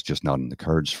relationship was just not in the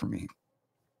cards for me.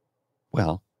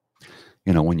 Well,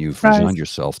 when you've resigned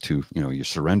yourself to, you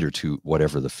surrender to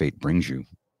whatever the fate brings you,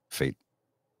 fate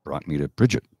brought me to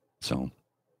Bridget. So,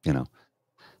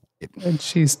 and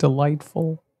she's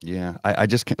delightful. Yeah, I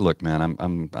just can't look, man.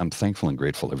 I'm thankful and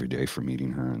grateful every day for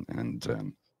meeting her,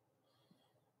 and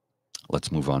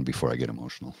let's move on before I get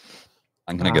emotional.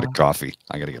 I'm gonna get a coffee.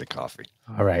 I gotta get a coffee.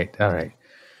 All right.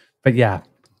 But yeah,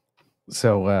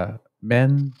 so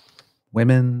men,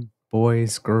 women,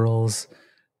 boys, girls,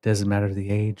 doesn't matter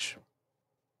the age.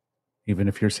 Even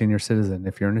if you're a senior citizen,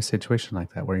 if you're in a situation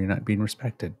like that where you're not being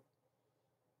respected,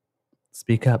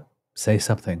 speak up, say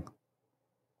something.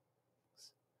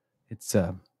 It's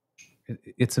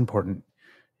important.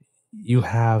 You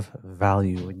have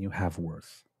value and you have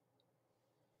worth.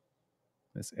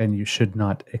 And you should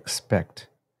not expect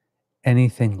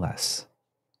anything less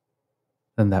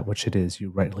than that which it is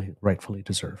you rightfully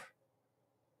deserve.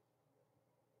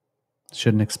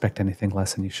 Shouldn't expect anything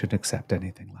less, and you shouldn't accept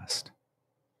anything less.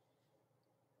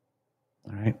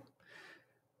 All right.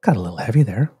 Got a little heavy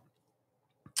there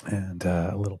and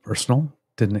a little personal.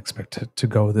 Didn't expect to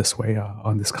go this way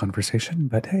on this conversation,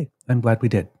 but hey, I'm glad we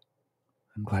did.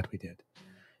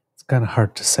 It's kind of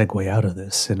hard to segue out of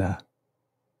this in a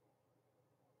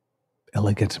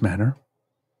elegant manner.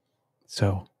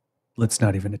 So let's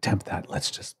not even attempt that. Let's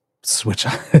just switch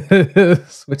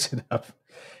it up,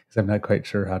 because I'm not quite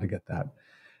sure how to get that.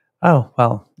 Oh,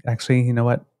 well, actually, you know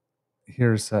what?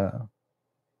 Here's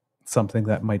something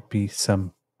that might be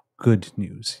some good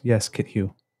news. Yes, Kit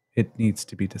Hugh, it needs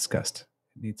to be discussed.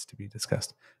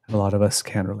 And a lot of us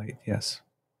can relate, yes.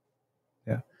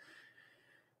 Yeah.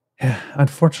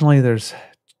 Unfortunately, there's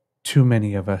too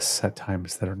many of us at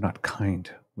times that are not kind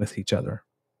with each other,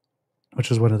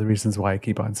 which is one of the reasons why I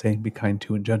keep on saying be kind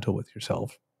to and gentle with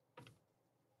yourself.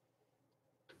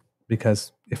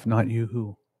 Because if not you,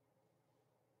 who?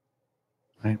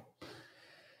 Right?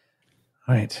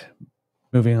 All right.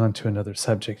 Moving on to another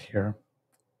subject here.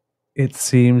 It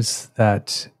seems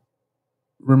that,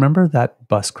 remember that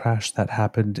bus crash that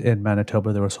happened in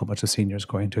Manitoba? There was a whole bunch of seniors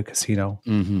going to a casino.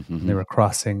 And they were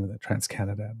crossing the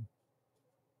Trans-Canada.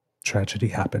 Tragedy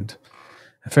happened,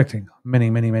 affecting many,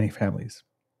 many, many families.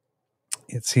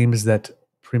 It seems that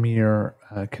Premier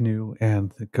Canoe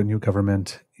and the Canoe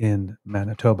government in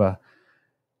Manitoba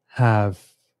have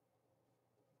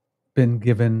been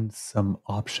given some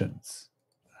options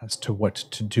as to what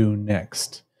to do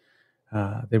next.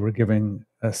 They were giving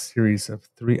a series of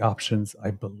 3 options,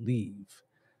 I believe.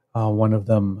 One of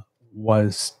them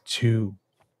was to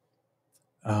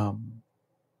options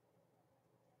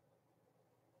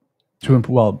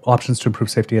to improve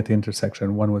safety at the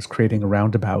intersection. One was creating a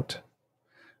roundabout.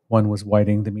 One was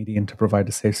widening the median to provide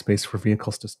a safe space for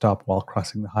vehicles to stop while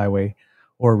crossing the highway,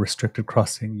 or restricted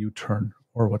crossing U-turn,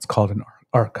 or what's called an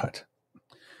R-cut.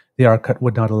 The R-cut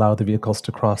would not allow the vehicles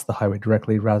to cross the highway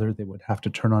directly. Rather, they would have to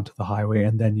turn onto the highway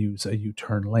and then use a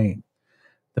U-turn lane.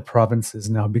 The province is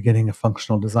now beginning a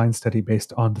functional design study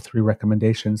based on the 3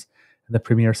 recommendations, and the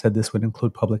Premier said this would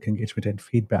include public engagement and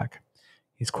feedback.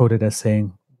 He's quoted as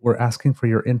saying, "We're asking for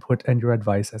your input and your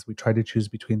advice as we try to choose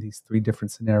between these 3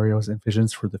 different scenarios and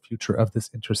visions for the future of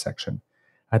this intersection.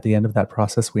 At the end of that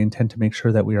process, we intend to make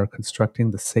sure that we are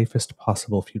constructing the safest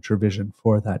possible future vision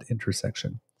for that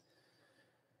intersection."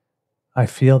 I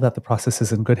feel that the process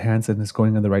is in good hands and is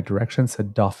going in the right direction,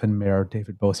 said Dauphin Mayor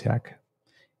David Bosiak.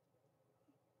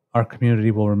 Our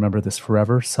community will remember this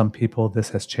forever. Some people, this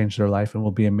has changed their life and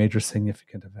will be a major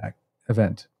significant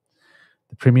event.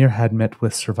 The Premier had met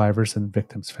with survivors and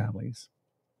victims' families.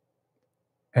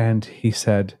 And he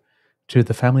said, "To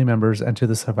the family members and to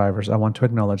the survivors, I want to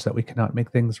acknowledge that we cannot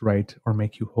make things right or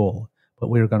make you whole, but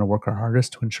we are going to work our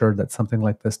hardest to ensure that something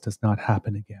like this does not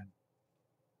happen again."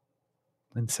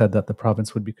 And said that the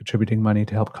province would be contributing money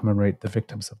to help commemorate the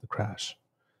victims of the crash.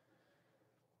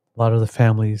 A lot of the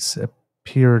families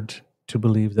appeared to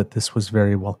believe that this was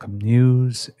very welcome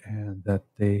news and that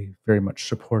they very much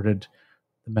supported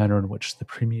the manner in which the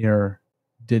Premier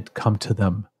did come to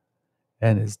them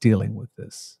and is dealing with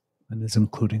this and is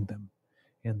including them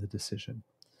in the decision.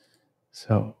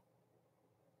 So,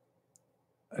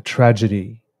 a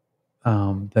tragedy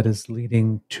that is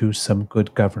leading to some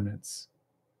good governance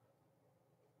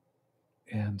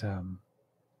and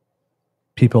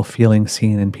people feeling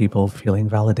seen and people feeling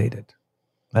validated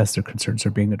as their concerns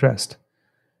are being addressed.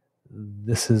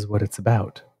 This is what it's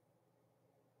about.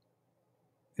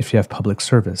 If you have public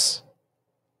service,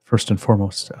 first and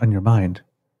foremost on your mind,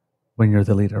 when you're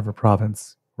the leader of a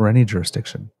province or any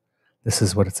jurisdiction, this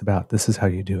is what it's about. This is how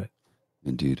you do it.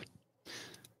 Indeed.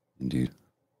 Indeed.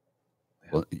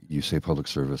 Well, you say public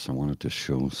service. I wanted to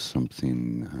show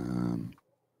something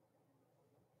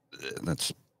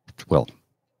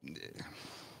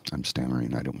I'm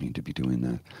stammering. I don't mean to be doing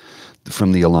that.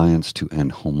 From the Alliance to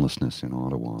End Homelessness in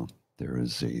Ottawa, there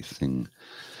is a thing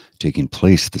taking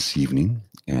place this evening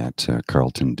at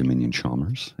Carleton Dominion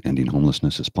Chalmers. Ending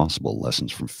homelessness is possible.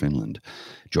 Lessons from Finland.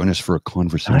 Join us for a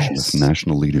conversation with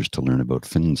national leaders to learn about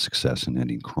Finland's success in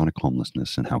ending chronic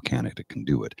homelessness and how Canada can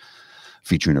do it.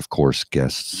 Featuring, of course,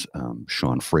 guests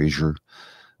Sean Fraser,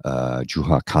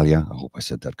 Juha Kalja, I hope I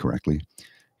said that correctly.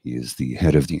 He is the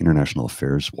head of the International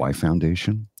Affairs Y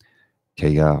Foundation.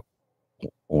 Teija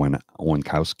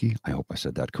Owenkowski, I hope I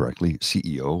said that correctly,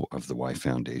 CEO of the Y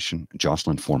Foundation.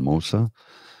 Jocelyn Formosa,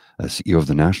 CEO of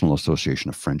the National Association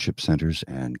of Friendship Centers.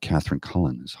 And Catherine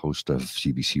Cullen is host of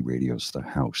CBC Radio's The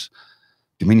House.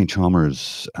 Dominion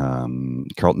Chalmers,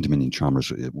 Carleton Dominion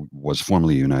Chalmers was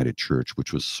formerly a United Church,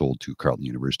 which was sold to Carleton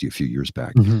University a few years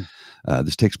back. Mm-hmm.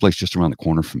 This takes place just around the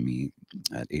corner from me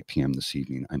at 8 p.m. this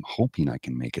evening. I'm hoping I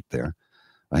can make it there.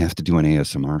 I have to do an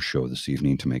ASMR show this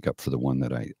evening to make up for the one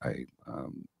that I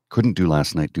couldn't do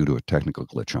last night due to a technical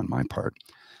glitch on my part.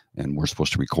 And we're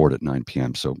supposed to record at 9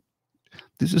 p.m. So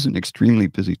this is an extremely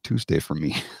busy Tuesday for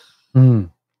me.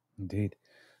 Indeed.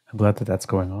 I'm glad that that's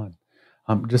going on.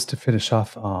 Just to finish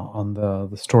off on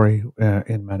the story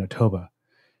in Manitoba,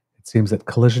 it seems that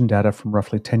collision data from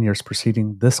roughly 10 years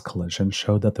preceding this collision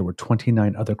showed that there were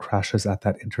 29 other crashes at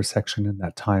that intersection in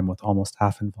that time, with almost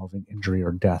half involving injury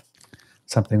or death.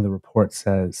 Something the report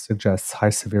says suggests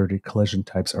high-severity collision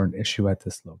types are an issue at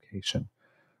this location.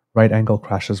 Right-angle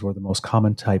crashes were the most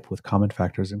common type, with common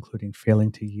factors including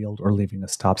failing to yield or leaving a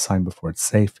stop sign before it's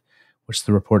safe, which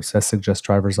the report says suggests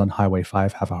drivers on Highway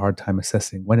 5 have a hard time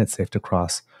assessing when it's safe to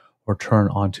cross or turn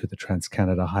onto the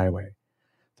Trans-Canada Highway.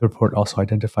 The report also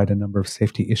identified a number of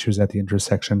safety issues at the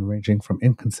intersection, ranging from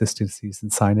inconsistencies in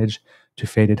signage to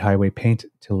faded highway paint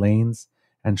to lanes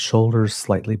and shoulders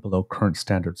slightly below current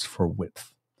standards for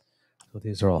width. So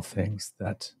these are all things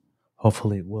that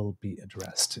hopefully will be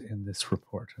addressed in this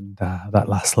report. And that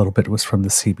last little bit was from the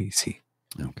CBC.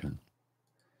 Okay.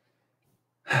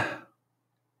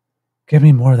 Give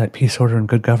me more of that peace, order, and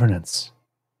good governance.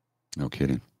 No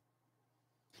kidding.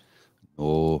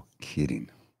 No kidding.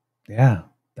 Yeah,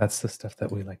 that's the stuff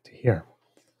that we like to hear.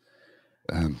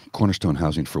 Cornerstone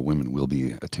Housing for Women will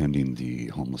be attending the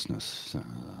homelessness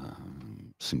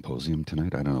symposium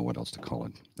tonight. I don't know what else to call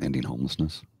it. Ending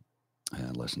homelessness.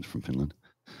 Lessons from Finland.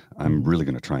 I'm really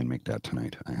going to try and make that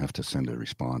tonight. I have to send a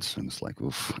response, and it's like,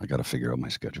 oof, I got to figure out my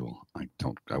schedule. I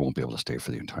won't be able to stay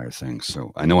for the entire thing.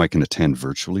 So I know I can attend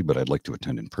virtually, but I'd like to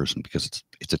attend in person because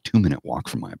it's a 2-minute walk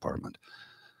from my apartment.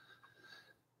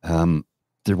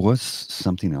 There was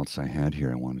something else I had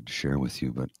here I wanted to share with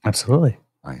you, but absolutely,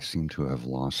 I seem to have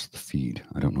lost the feed.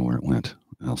 I don't know where it went.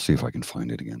 I'll see if I can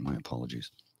find it again. My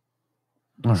apologies.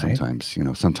 All sometimes,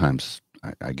 right. Sometimes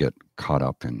I get caught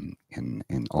up in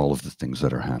all of the things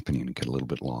that are happening and get a little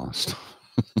bit lost.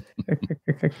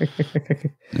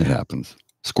 It happens.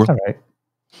 Squirrel. All right.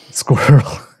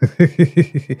 Squirrel.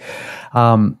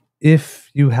 If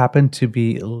you happen to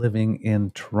be living in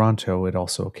Toronto, it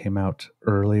also came out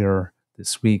earlier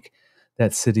this week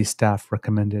that city staff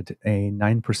recommended a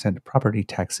 9% property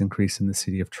tax increase in the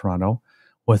city of Toronto,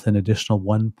 with an additional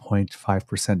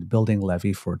 1.5% building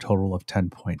levy for a total of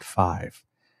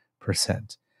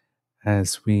 10.5%.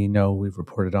 As we know, we've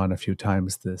reported on a few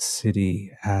times, the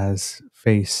city is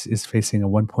facing a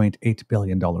 $1.8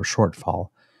 billion shortfall,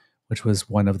 which was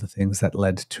one of the things that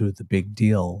led to the big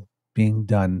deal being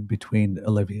done between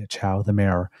Olivia Chow, the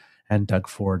mayor, and Doug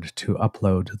Ford to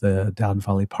upload the Down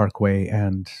Valley Parkway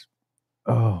and,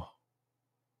 I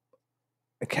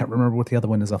can't remember what the other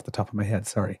one is off the top of my head,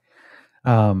 sorry,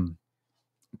 to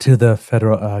the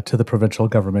federal, to the provincial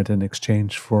government in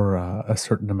exchange for a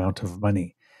certain amount of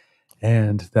money.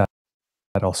 And that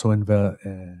also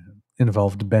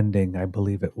involved bending, I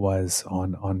believe it was,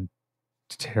 on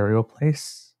Ontario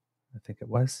Place. I think it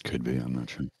was. Could be, I'm not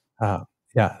sure.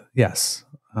 Yes.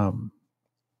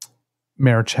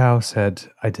 Mayor Chow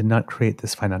said, I did not create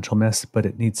this financial mess, but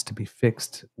it needs to be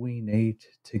fixed. We need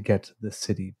to get the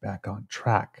city back on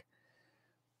track,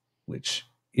 which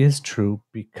is true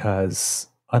because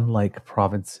unlike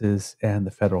provinces and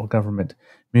the federal government,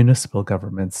 municipal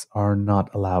governments are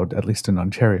not allowed, at least in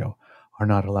Ontario, are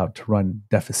not allowed to run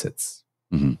deficits.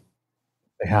 Mm-hmm.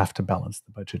 They have to balance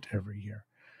the budget every year.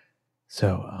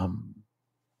 So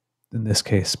in this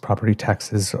case, property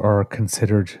taxes are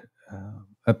considered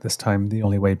at this time the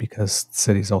only way, because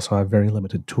cities also have very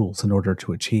limited tools in order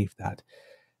to achieve that.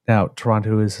 Now,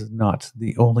 Toronto is not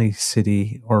the only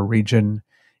city or region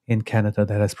in Canada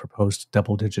that has proposed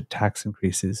double-digit tax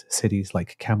increases. Cities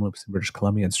like Kamloops in British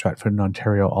Columbia and Stratford in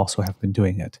Ontario also have been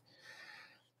doing it.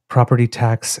 Property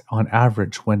tax on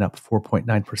average went up 4.9%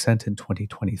 in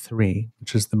 2023,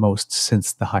 which is the most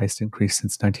since the highest increase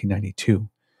since 1992.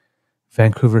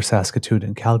 Vancouver, Saskatoon,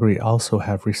 and Calgary also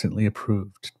have recently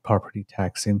approved property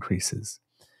tax increases.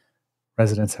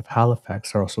 Residents of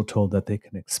Halifax are also told that they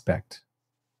can expect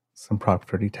some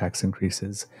property tax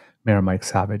increases. Mayor Mike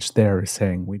Savage there is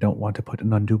saying, we don't want to put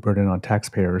an undue burden on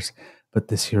taxpayers, but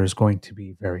this year is going to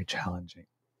be very challenging.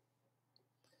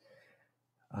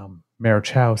 Mayor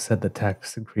Chow said the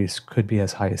tax increase could be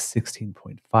as high as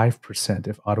 16.5%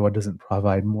 if Ottawa doesn't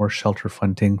provide more shelter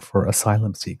funding for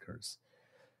asylum seekers.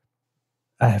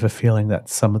 I have a feeling that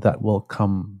some of that will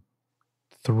come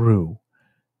through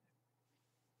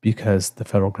because the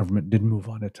federal government did move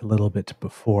on it a little bit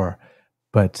before,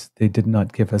 but they did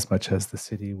not give as much as the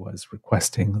city was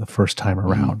requesting the first time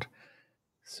around.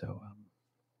 So,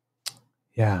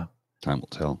 yeah. Time will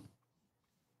tell.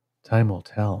 Time will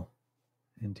tell,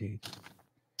 indeed.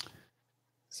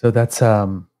 So that's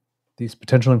these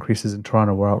potential increases in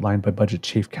Toronto were outlined by Budget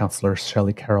Chief Councillor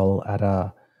Shelley Carroll at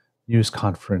a news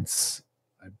conference,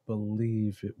 I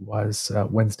believe it was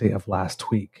Wednesday of last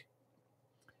week.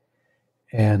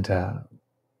 And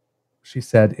she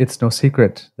said, it's no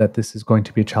secret that this is going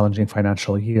to be a challenging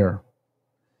financial year.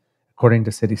 According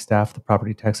to city staff, the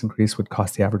property tax increase would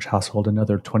cost the average household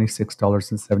another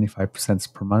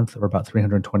 $26.75 per month, or about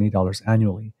 $320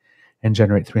 annually, and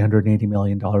generate $380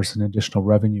 million in additional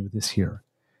revenue this year.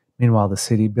 Meanwhile, the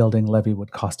city building levy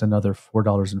would cost another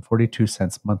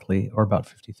 $4.42 monthly, or about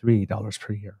 $53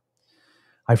 per year.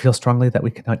 I feel strongly that we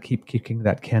cannot keep kicking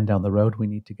that can down the road. We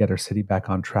need to get our city back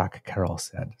on track, Carol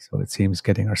said. So it seems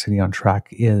getting our city on track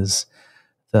is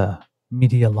the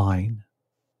media line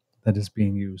that is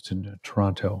being used in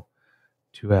Toronto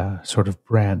to sort of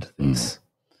brand this.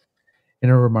 In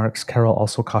her remarks, Carol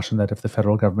also cautioned that if the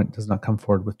federal government does not come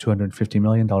forward with $250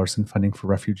 million in funding for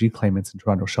refugee claimants in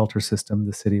Toronto shelter system,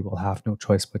 the city will have no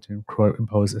choice but to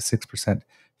impose a 6%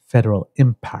 federal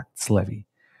impacts levy,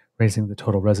 raising the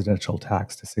total residential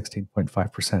tax to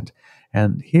 16.5%.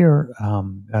 And here,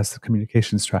 as the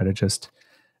communications strategist,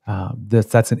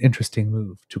 that's an interesting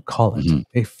move to call it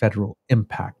a federal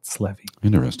impacts levy.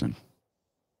 Interesting.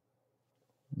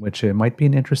 Which it might be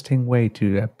an interesting way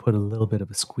to put a little bit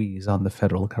of a squeeze on the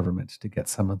federal government to get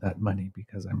some of that money,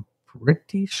 because I'm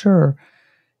pretty sure,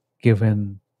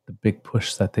 given the big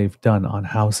push that they've done on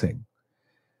housing,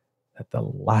 that the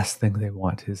last thing they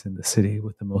want is in the city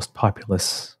with the most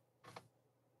populous.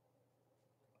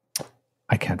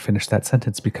 I can't finish that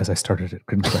sentence because I started it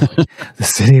incorrectly. The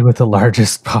city with the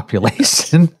largest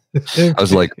population. I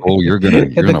was like, "Oh, you're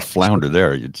gonna flounder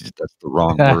there. That's the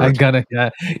wrong word." I'm gonna.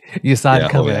 You saw it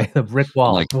coming. The brick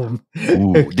wall. Like, boom.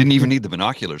 Ooh, didn't even need the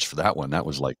binoculars for that one. That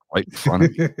was like right in front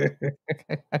of me.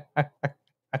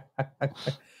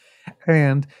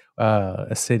 And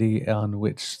a city on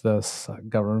which the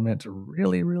government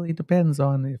really, really depends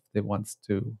on if it wants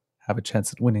to have a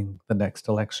chance at winning the next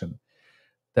election.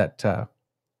 That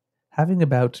having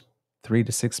about 3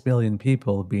 to 6 million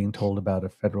people being told about a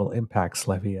federal impacts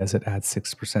levy as it adds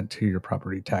 6% to your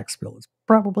property tax bill is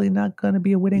probably not going to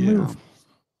be a winning move.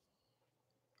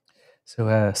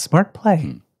 So smart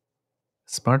play.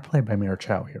 Smart play by Mayor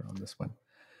Chow here on this one.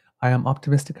 I am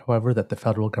optimistic, however, that the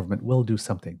federal government will do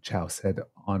something, Chow said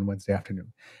on Wednesday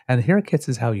afternoon. And here, kids,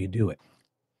 is how you do it.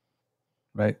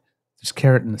 Right? There's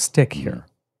carrot and a stick here.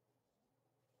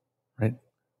 Right?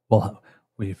 Well,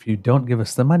 if you don't give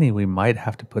us the money, we might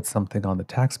have to put something on the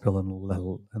tax bill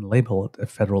and label it a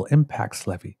federal impacts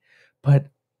levy. But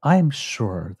I'm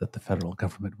sure that the federal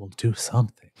government will do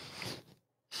something.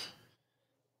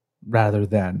 Rather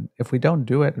than, if we don't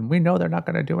do it, and we know they're not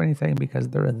going to do anything because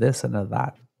they're a this and a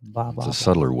that, blah, blah, It's a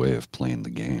blah. subtler way of playing the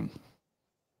game.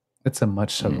 It's a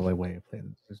much subtler way of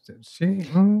playing.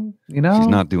 She's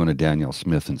not doing a Danielle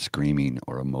Smith and screaming,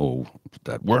 or a Mo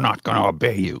that we're not going to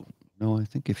obey you. No, I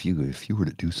think if you were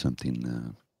to do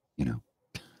something,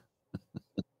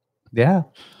 Yeah.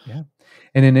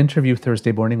 In an interview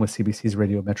Thursday morning with CBC's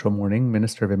Radio Metro Morning,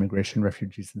 Minister of Immigration,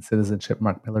 Refugees and Citizenship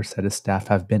Mark Miller said his staff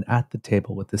have been at the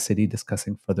table with the city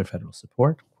discussing further federal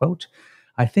support. Quote,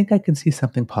 I think I can see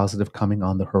something positive coming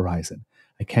on the horizon.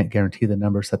 I can't guarantee the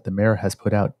numbers that the mayor has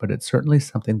put out, but it's certainly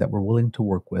something that we're willing to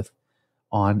work with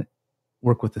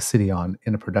the city on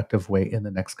in a productive way in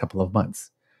the next couple of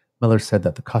months. Miller said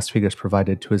that the cost figures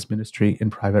provided to his ministry in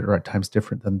private are at times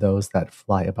different than those that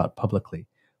fly about publicly.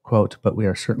 Quote, but we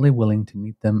are certainly willing to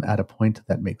meet them at a point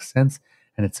that makes sense,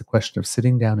 and it's a question of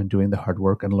sitting down and doing the hard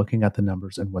work and looking at the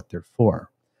numbers and what they're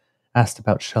for. Asked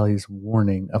about Shelley's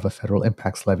warning of a federal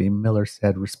impacts levy, Miller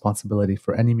said responsibility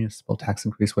for any municipal tax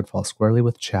increase would fall squarely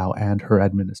with Chow and her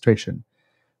administration.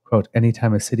 Quote,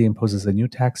 anytime a city imposes a new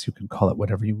tax, you can call it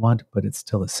whatever you want, but it's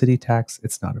still a city tax.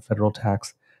 It's not a federal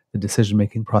tax. The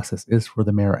decision-making process is for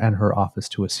the mayor and her office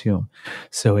to assume.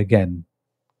 So again,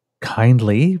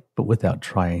 kindly, but without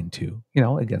trying to,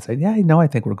 again, say, yeah, I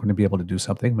think we're going to be able to do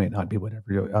something. May not be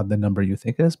whatever the number you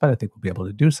think it is, but I think we'll be able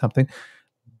to do something.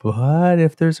 But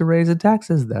if there's a raise in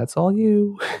taxes, that's all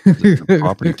you. The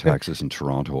property taxes in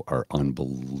Toronto are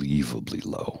unbelievably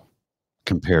low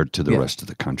compared to the rest of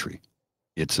the country.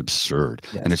 It's absurd.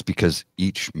 Yes. And it's because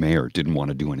each mayor didn't want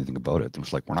to do anything about it. It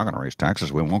was like, we're not going to raise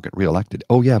taxes. We won't get reelected.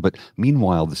 Oh, yeah. But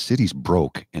meanwhile, the city's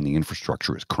broke and the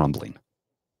infrastructure is crumbling.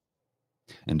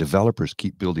 And developers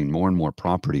keep building more and more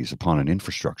properties upon an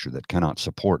infrastructure that cannot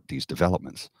support these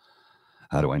developments.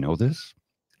 How do I know this?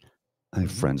 I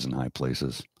have friends in high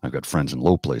places. I've got friends in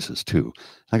low places too.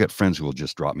 I got friends who will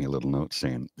just drop me a little note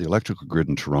saying the electrical grid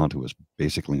in Toronto is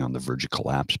basically on the verge of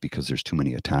collapse because there's too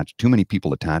many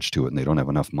people attached to it and they don't have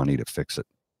enough money to fix it.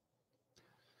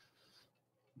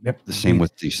 Yep. The same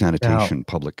with the sanitation,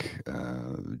 public,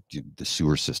 the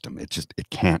sewer system. It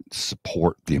can't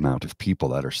support the amount of people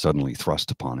that are suddenly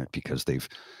thrust upon it because they've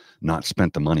not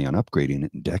spent the money on upgrading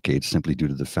it in decades simply due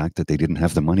to the fact that they didn't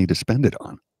have the money to spend it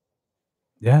on.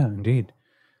 Yeah, indeed.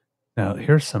 Now,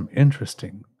 here's some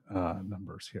interesting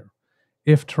numbers here.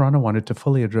 If Toronto wanted to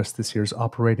fully address this year's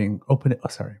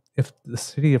if the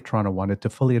city of Toronto wanted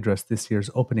to fully address this year's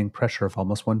opening pressure of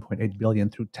almost $1.8 billion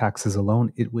through taxes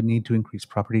alone, it would need to increase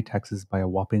property taxes by a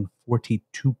whopping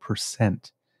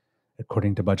 42%,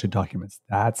 according to budget documents.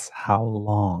 That's how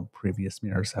long previous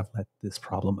mayors have let this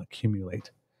problem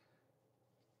accumulate.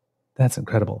 That's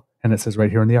incredible. And it says right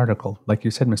here in the article, like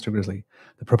you said, Mr. Grizzly,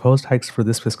 the proposed hikes for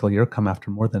this fiscal year come after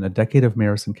more than a decade of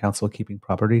mayors and council keeping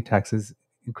property taxes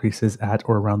increases at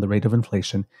or around the rate of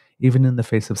inflation, even in the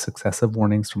face of successive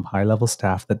warnings from high-level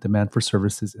staff that demand for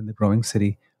services in the growing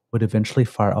city would eventually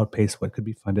far outpace what could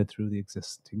be funded through the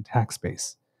existing tax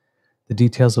base. The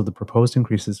details of the proposed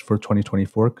increases for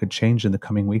 2024 could change in the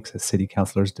coming weeks as city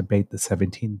councillors debate the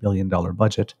 $17 billion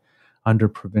budget. Under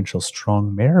provincial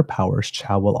strong mayor powers,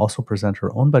 Chow will also present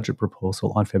her own budget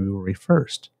proposal on February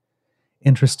 1st.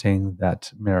 Interesting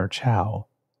that Mayor Chow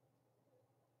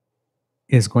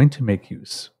is going to make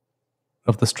use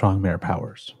of the strong mayor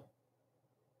powers.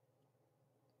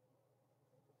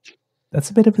 That's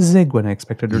a bit of a zig when I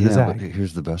expected her to zag. But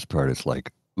here's the best part. It's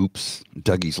like, oops,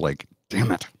 Dougie's like,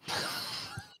 damn it.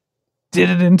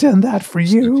 Didn't intend that for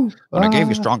you. When I gave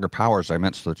you stronger powers, I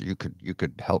meant so that you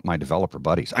could help my developer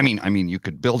buddies. I mean, you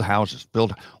could build houses.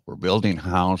 We're building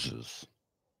houses.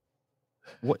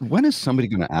 When is somebody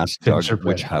going to ask Doug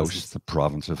which house the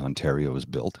province of Ontario has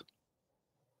built?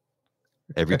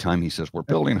 Every time he says, we're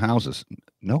building houses.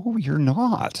 No, you're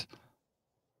not.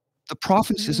 The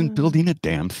province isn't building a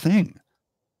damn thing.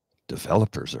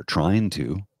 Developers are trying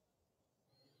to,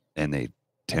 and they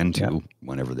tend to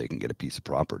whenever they can get a piece of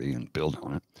property and build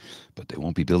on it, but they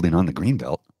won't be building on the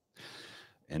Greenbelt.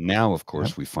 And now, of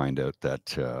course, we find out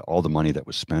that all the money that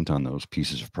was spent on those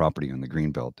pieces of property on the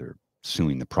Greenbelt, they're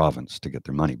suing the province to get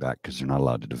their money back because they're not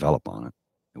allowed to develop on it,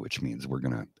 which means we're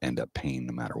going to end up paying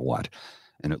no matter what.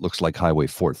 And it looks like Highway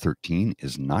 413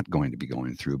 is not going to be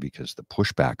going through because the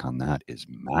pushback on that is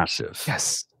massive.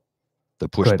 Yes. The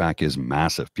pushback is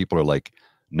massive. People are like,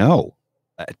 no,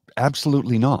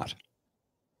 absolutely not.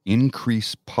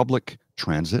 Increase public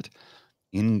transit,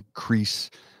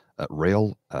 increase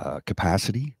rail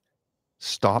capacity,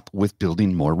 stop with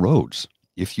building more roads.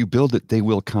 If you build it, they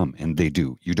will come, and they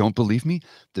do. You don't believe me?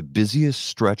 The busiest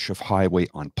stretch of highway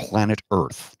on planet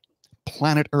Earth,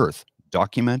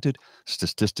 documented,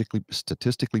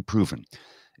 statistically proven,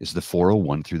 is the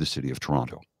 401 through the city of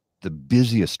Toronto. The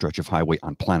busiest stretch of highway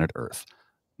on planet Earth.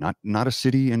 Not a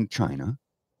city in China,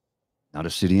 not a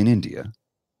city in India.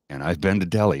 And I've been to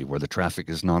Delhi where the traffic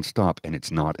is nonstop and it's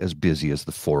not as busy as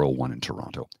the 401 in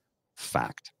Toronto.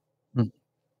 Fact.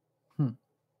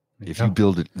 If you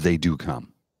build it, they do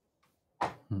come.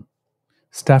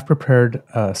 Staff prepared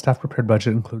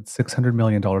budget includes $600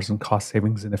 million in cost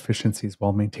savings and efficiencies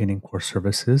while maintaining core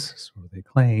services, so they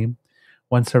claim.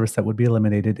 One service that would be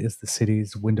eliminated is the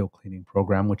city's window cleaning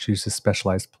program, which uses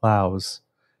specialized plows.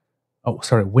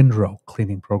 Windrow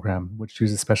cleaning program, which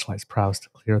uses specialized plows to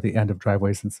clear the end of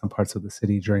driveways in some parts of the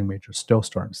city during major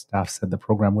snowstorms. Staff said the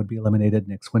program would be eliminated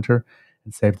next winter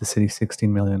and save the city $16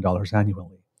 million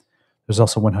annually. There's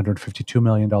also $152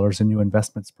 million in new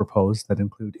investments proposed that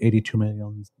include $82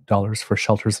 million for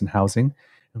shelters and housing,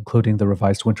 including the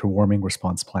revised winter warming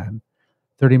response plan,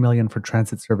 $30 million for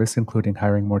transit service, including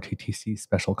hiring more TTC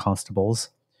special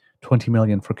constables, $20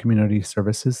 million for community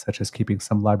services, such as keeping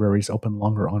some libraries open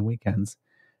longer on weekends,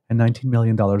 and $19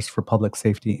 million for public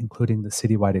safety, including the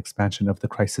citywide expansion of the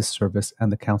crisis service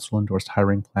and the council-endorsed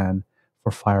hiring plan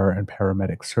for fire and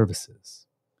paramedic services.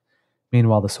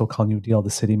 Meanwhile, the so-called New Deal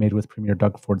the city made with Premier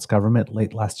Doug Ford's government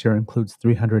late last year includes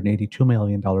 $382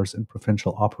 million in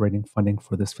provincial operating funding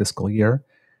for this fiscal year.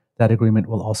 That agreement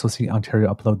will also see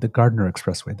Ontario upload the Gardiner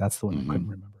Expressway, that's the one I couldn't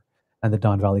remember, and the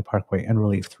Don Valley Parkway, and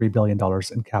relieve $3 billion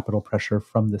in capital pressure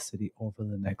from the city over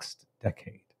the next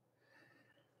decade.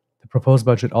 The proposed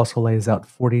budget also lays out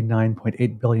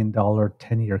 $49.8 billion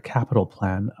 10-year capital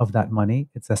plan. Of that money,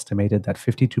 it's estimated that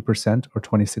 52%, or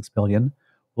 $26 billion,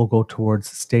 will go towards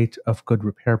state of good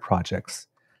repair projects.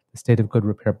 The state of good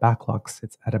repair backlog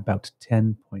sits at about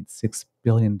 $10.6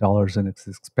 billion and it's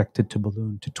expected to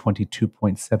balloon to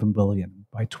 $22.7 billion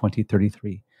by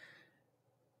 2033.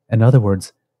 In other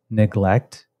words,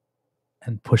 neglect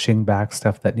and pushing back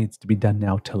stuff that needs to be done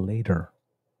now to later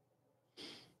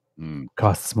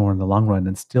costs more in the long run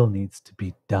and still needs to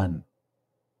be done.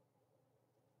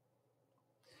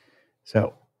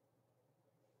 So,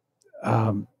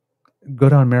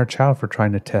 good on Mayor Chow for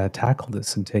trying to tackle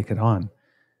this and take it on.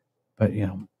 But,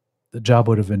 the job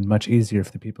would have been much easier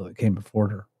if the people that came before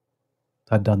her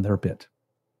had done their bit,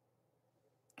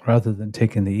 rather than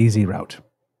taking the easy route.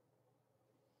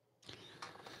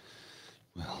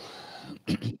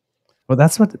 Well,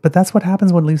 that's what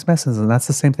happens when leaves messes, and that's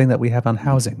the same thing that we have on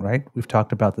housing, right? We've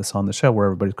talked about this on the show where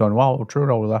everybody's going, "Well,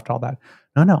 Trudeau, we left all that."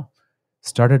 No.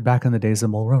 Started back in the days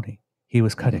of Mulroney. He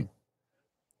was cutting.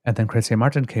 And then Chrétien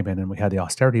Martin came in and we had the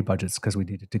austerity budgets because we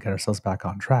needed to get ourselves back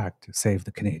on track to save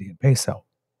the Canadian peso.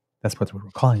 That's what we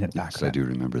were calling it back then. I do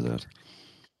remember that.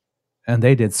 And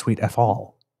they did sweet F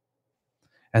all.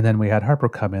 And then we had Harper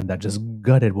come in that just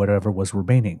gutted whatever was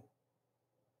remaining.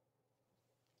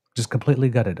 Just completely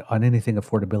gutted on anything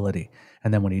affordability.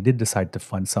 And then when he did decide to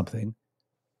fund something,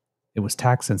 it was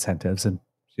tax incentives. And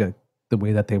the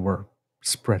way that they were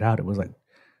spread out, it was like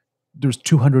there's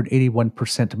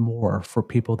 281% more for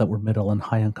people that were middle and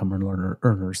high income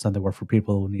earners than there were for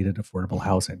people who needed affordable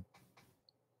housing.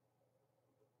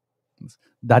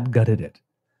 That gutted it.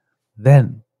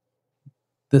 Then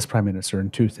this prime minister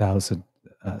in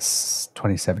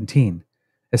 2017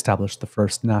 established the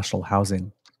first national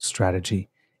housing strategy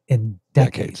in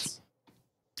decades.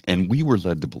 And we were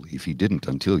led to believe he didn't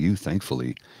until you,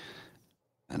 thankfully,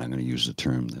 and I'm going to use the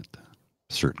term that a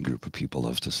certain group of people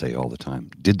love to say all the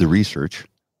time, did the research.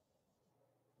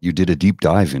 You did a deep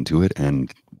dive into it,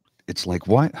 and it's like,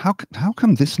 why? How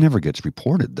come this never gets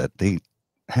reported that they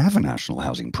have a national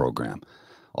housing program?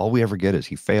 All we ever get is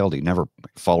he failed. He never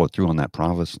followed through on that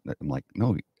promise. I'm like,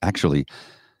 no, actually,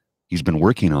 he's been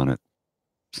working on it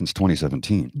since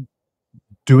 2017.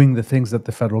 Doing the things that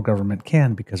the federal government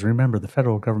can, because remember, the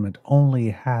federal government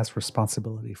only has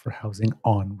responsibility for housing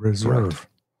on reserve.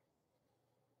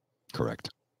 Correct.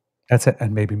 That's it,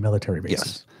 and maybe military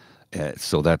bases. Yes.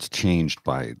 So that's changed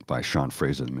by Sean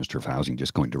Fraser, the Minister of Housing,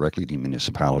 just going directly to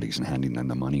municipalities and handing them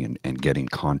the money and getting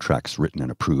contracts written and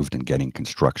approved and getting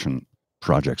construction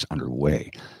projects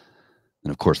underway. And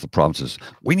of course, the province is,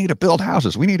 we need to build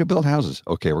houses. We need to build houses.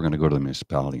 Okay, we're going to go to the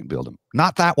municipality and build them.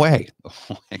 Not that way. Oh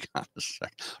my God.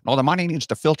 No, the money needs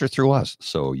to filter through us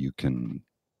so you can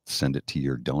send it to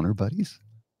your donor buddies.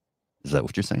 Is that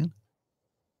what you're saying?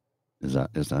 Is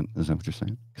that what you're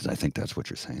saying? Because I think that's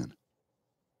what you're saying.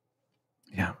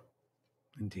 Yeah,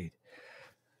 indeed.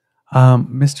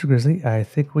 Mr. Grizzly, I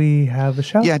think we have a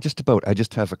show. Yeah, just about. I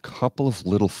just have a couple of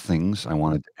little things I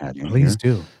wanted to add in. Please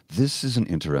do. This is an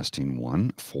interesting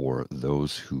one for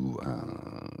those who,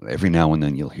 every now and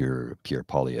then you'll hear Pierre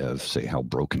Poilievre say how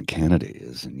broken Canada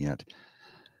is, and yet,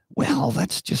 well,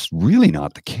 that's just really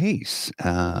not the case.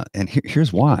 And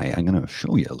here's why. I'm going to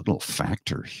show you a little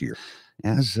factor here.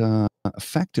 As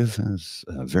effective as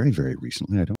very, very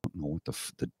recently, I don't know what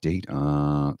the date.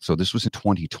 So this was in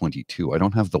 2022. I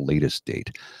don't have the latest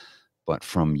date, but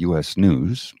from U.S.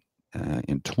 News,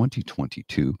 in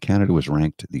 2022, Canada was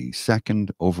ranked the second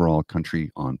overall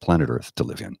country on planet Earth to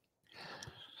live in.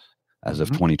 As of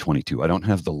 2022, I don't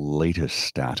have the latest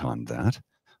stat on that,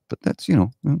 but that's,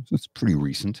 it's pretty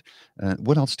recent.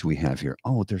 What else do we have here?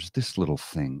 Oh, there's this little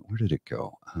thing. Where did it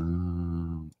go?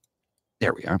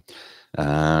 There we are.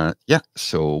 Yeah,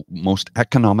 so most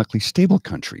economically stable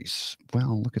countries.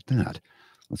 Well, look at that.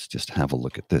 Let's just have a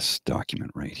look at this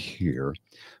document right here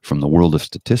from the world of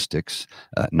statistics.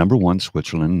 Number 1,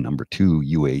 Switzerland. Number 2,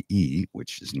 UAE,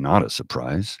 which is not a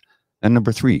surprise. And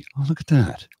number 3, oh, look at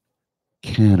that,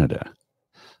 Canada.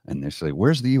 And they say,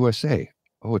 where's the USA?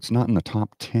 Oh, it's not in the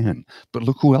top 10. But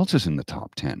look who else is in the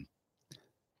top 10.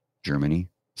 Germany,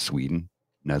 Sweden,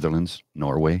 Netherlands,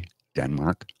 Norway,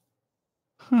 Denmark.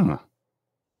 Huh.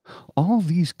 All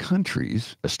these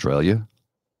countries, Australia,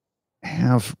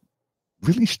 have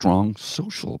really strong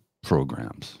social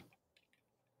programs.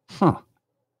 Huh.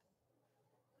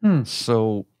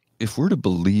 So if we're to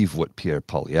believe what Pierre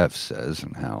Poilievre says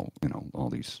and how, all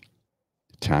these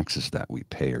taxes that we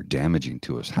pay are damaging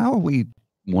to us, how are we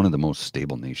one of the most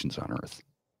stable nations on earth?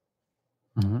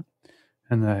 Mm-hmm.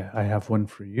 And I have one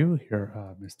for you here,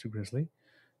 Mr. Grizzly.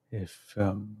 If,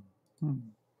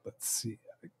 let's see,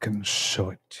 I can show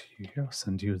it to you here. I'll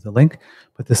send you the link.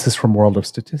 But this is from World of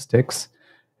Statistics.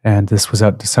 And this was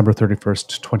out December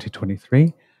 31st,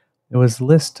 2023. It was a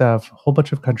list of a whole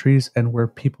bunch of countries and where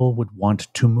people would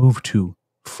want to move to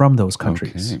from those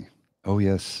countries. Okay. Oh,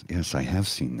 yes. Yes, I have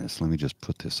seen this. Let me just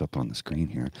put this up on the screen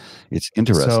here. It's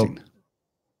interesting. So,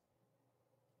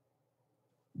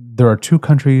 there are 2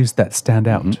 countries that stand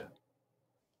out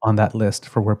on that list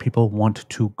for where people want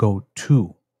to go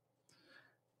to.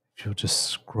 If you'll just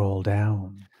scroll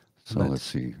down. So let's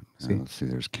see. Let's see.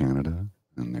 There's Canada,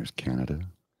 and there's Canada.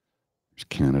 There's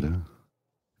Canada,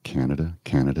 Canada,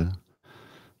 Canada,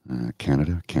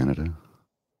 Canada, Canada,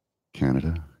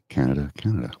 Canada, Canada,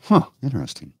 Canada. Huh.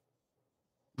 Interesting.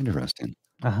 Interesting.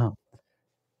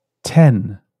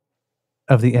 10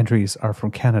 of the entries are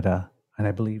from Canada, and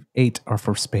I believe 8 are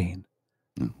for Spain.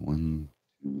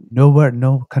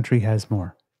 No country has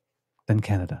more than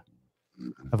Canada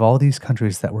of all these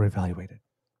countries that were evaluated.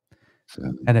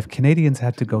 And if Canadians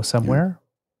had to go somewhere,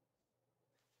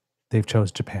 they've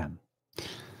chose Japan.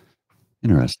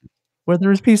 Interesting. Where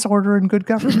there is peace, order, and good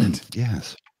government.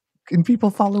 Yes. And people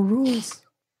follow rules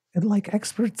and like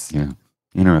experts. Yeah.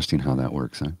 Interesting how that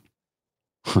works, huh?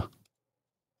 Huh.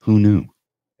 Who knew?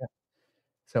 Yeah.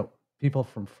 So people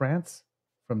from France,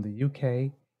 from the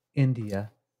UK,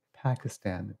 India,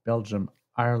 Pakistan, Belgium,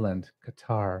 Ireland,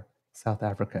 Qatar, South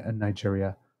Africa, and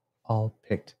Nigeria all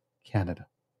picked Canada.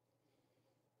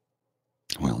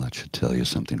 Well, that should tell you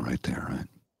something right there, right?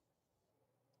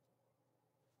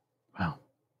 Wow.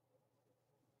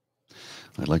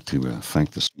 I'd like to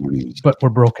thank this morning's... But we're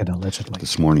broken, allegedly.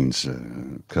 This morning's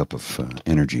cup of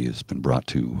energy has been brought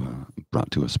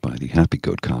to us by the Happy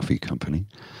Goat Coffee Company.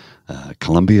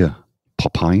 Columbia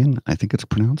Popayan, I think it's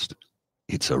pronounced.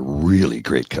 It's a really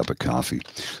great cup of coffee.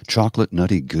 Chocolate,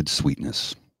 nutty, good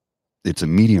sweetness. It's a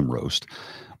medium roast.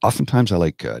 Oftentimes I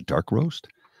like dark roast,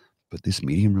 but this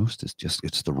medium roast is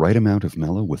it's the right amount of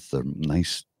mellow with the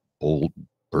nice bold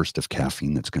burst of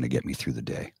caffeine that's going to get me through the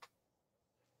day.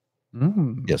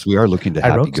 Yes, we are looking to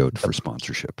Happy Goat for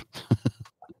sponsorship.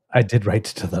 I did write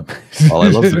to them. Well, I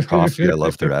love their coffee. I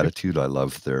love their attitude. I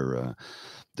love their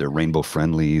rainbow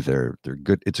friendly. They're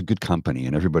good. It's a good company,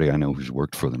 and everybody I know who's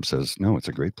worked for them says, no, it's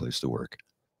a great place to work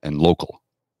and local.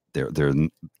 They're a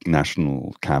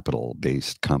national capital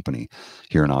based company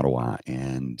here in Ottawa,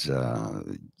 and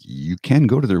you can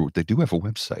go to they do have a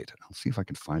website. I'll see if I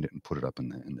can find it and put it up in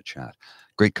the chat.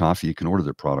 Great coffee. You can order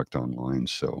their product online.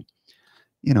 So,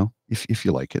 if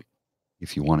you like it,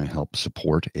 if you want to help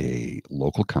support a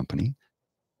local company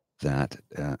that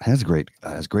has great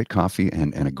coffee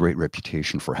and a great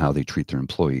reputation for how they treat their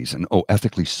employees, and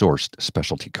ethically sourced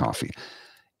specialty coffee.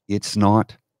 It's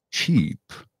not cheap,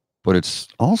 but it's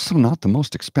also not the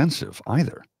most expensive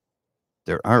either.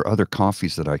 There are other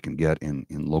coffees that I can get in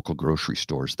local grocery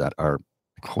stores that are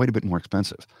quite a bit more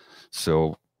expensive.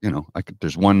 So,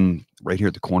 there's one right here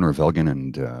at the corner of Elgin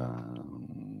and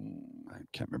I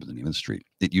can't remember the name of the street.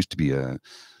 It used to be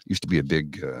a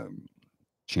big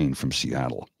chain from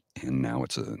Seattle, and now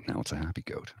it's a Happy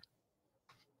Goat.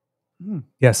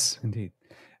 Yes, indeed.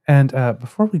 And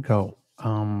before we go,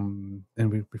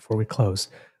 before we close,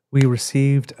 we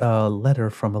received a letter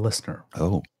from a listener.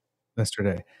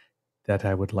 Yesterday, that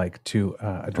I would like to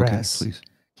address. Okay,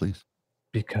 please.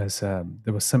 Because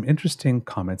there was some interesting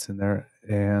comments in there,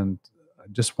 and I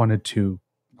just wanted to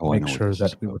make sure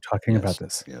that we were talking about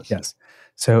this. Yes.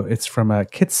 So it's from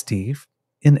Kit Steve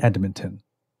in Edmonton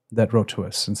that wrote to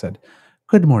us and said,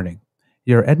 "Good morning.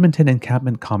 Your Edmonton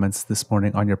encampment comments this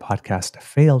morning on your podcast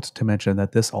failed to mention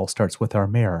that this all starts with our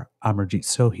mayor, Amarjeet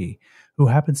Sohi, who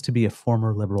happens to be a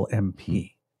former Liberal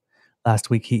MP. Last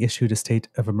week, he issued a state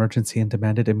of emergency and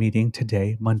demanded a meeting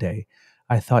today, Monday.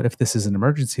 I thought, if this is an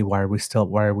emergency, why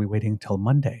are we waiting till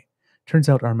Monday? Turns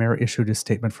out our mayor issued a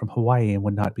statement from Hawaii and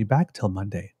would not be back till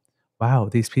Monday. Wow,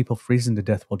 these people freezing to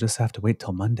death will just have to wait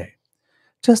till Monday.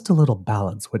 Just a little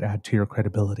balance would add to your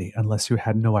credibility, unless you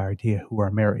had no idea who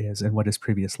our mayor is and what his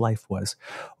previous life was.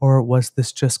 Or was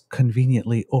this just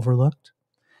conveniently overlooked?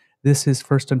 This is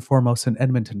first and foremost an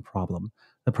Edmonton problem.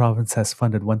 The province has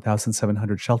funded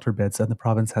 1,700 shelter beds, and the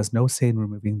province has no say in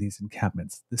removing these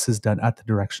encampments. This is done at the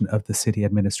direction of the city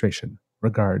administration.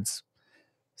 Regards,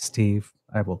 Steve,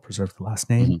 I will preserve the last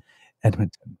name,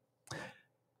 Edmonton.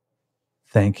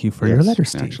 Thank you for your letter,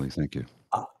 Steve. Actually, thank you.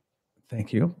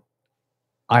 Thank you.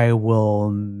 I will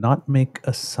not make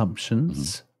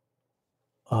assumptions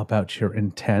about your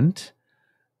intent,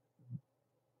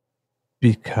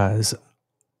 because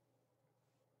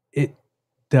it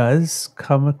does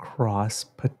come across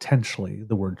potentially,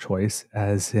 the word choice,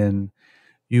 as in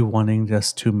you wanting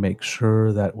us to make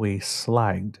sure that we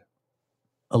slagged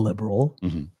a Liberal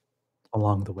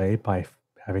along the way by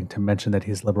having to mention that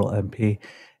he's Liberal MP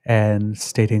and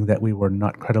stating that we were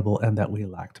not credible and that we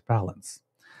lacked balance.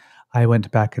 I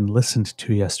went back and listened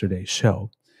to yesterday's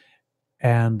show,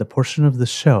 and the portion of the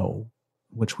show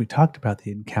which we talked about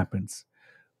the encampments,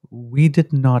 we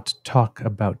did not talk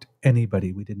about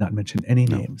anybody. We did not mention any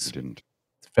names. We didn't.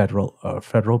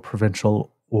 Federal,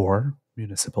 provincial, or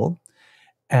municipal.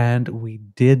 And we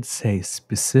did say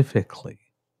specifically,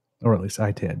 or at least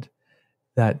I did,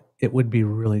 that it would be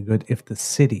really good if the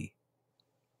city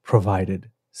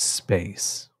provided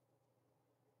space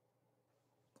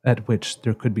at which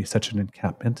there could be such an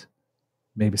encampment,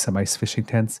 maybe some ice fishing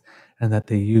tents, and that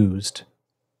they used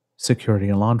security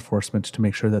and law enforcement to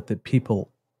make sure that the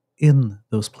people in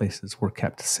those places were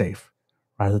kept safe,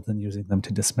 rather than using them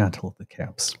to dismantle the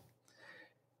camps.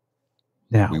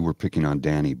 Now, we were picking on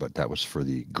Danny, but that was for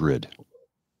the grid.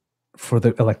 For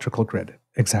the electrical grid,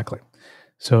 exactly.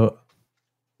 So,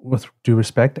 with due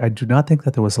respect, I do not think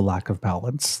that there was a lack of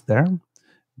balance there,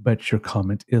 but your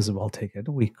comment is well taken.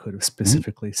 We could have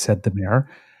specifically said the mayor.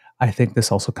 I think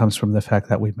this also comes from the fact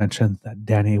that we mentioned that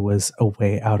Danny was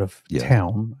away out of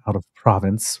town, out of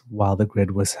province, while the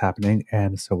grid was happening,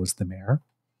 and so was the mayor.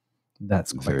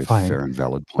 That's quite very fine. Fair and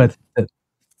valid point. But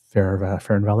fair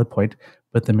and valid point.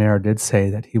 But the mayor did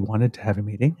say that he wanted to have a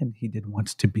meeting and he did want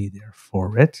to be there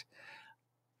for it.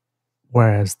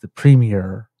 Whereas the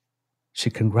premier, she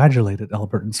congratulated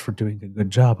Albertans for doing a good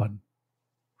job on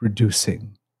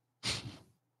reducing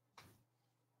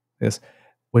this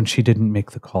when she didn't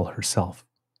make the call herself.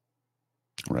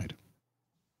 Right.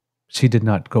 She did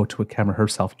not go to a camera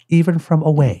herself, even from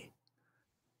away,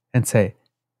 and say,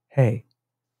 hey,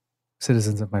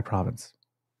 citizens of my province,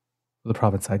 the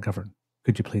province I govern,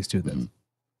 could you please do this?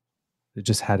 They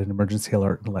just had an emergency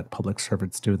alert and let public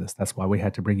servants do this. That's why we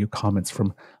had to bring you comments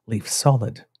from Leaf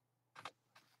Solid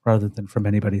rather than from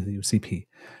anybody in the UCP.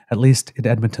 At least in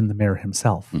Edmonton, the mayor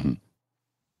himself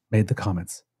made the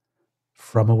comments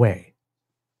from away.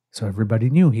 So everybody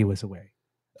knew he was away.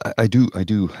 I do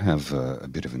have a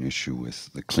bit of an issue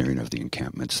with the clearing of the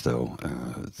encampments, though.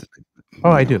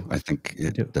 I do. I think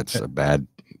that's It's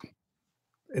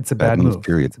a bad move.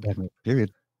 Period. It's a bad move.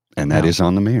 Period. And that is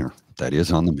on the mayor. That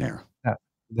is on the mayor.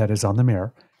 That is on the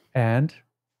mayor. And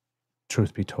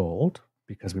truth be told,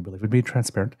 because we believe we'd be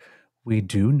transparent, we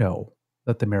do know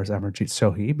that the mayor's Amarjeet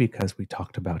Sohi, because we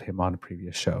talked about him on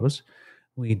previous shows.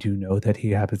 We do know that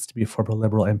he happens to be a former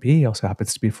Liberal MP. He also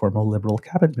happens to be a former Liberal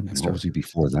cabinet minister. And what was he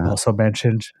before that? We've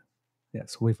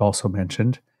also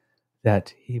mentioned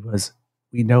that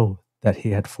we know that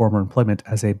he had former employment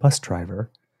as a bus driver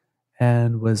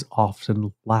and was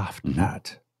often laughed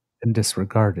at and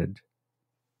disregarded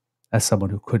as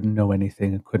someone who couldn't know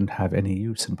anything and couldn't have any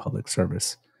use in public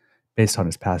service based on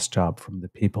his past job, from the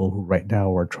people who right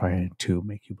now are trying to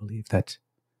make you believe that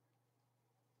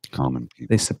common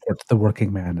people, they support the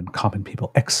working man and common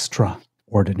people,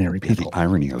 extraordinary people. The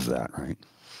irony of that, right?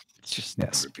 It's just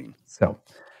gripping. So,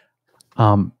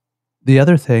 the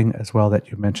other thing as well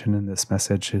that you mentioned in this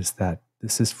message is that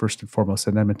this is first and foremost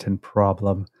an Edmonton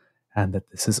problem, and that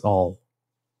this is all,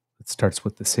 it starts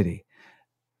with the city.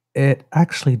 It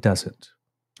actually doesn't.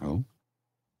 Oh?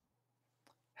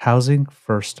 Housing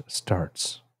first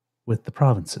starts with the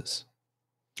provinces.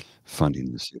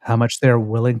 Funding the city. How much they're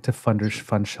willing to fund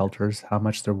shelters, how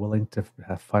much they're willing to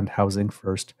fund housing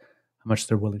first, how much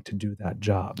they're willing to do that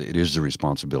job. It is the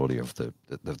responsibility of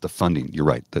the funding. You're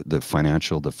right.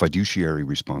 The fiduciary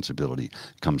responsibility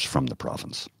comes from the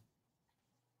province.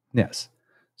 Yes.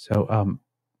 So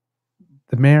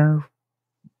the mayor,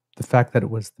 the fact that it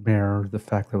was the mayor, the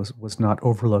fact that it was not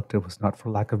overlooked, it was not for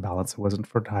lack of balance, it wasn't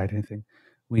for to hide anything.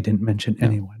 We didn't mention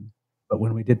anyone. But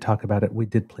when we did talk about it, we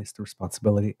did place the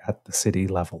responsibility at the city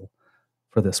level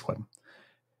for this one.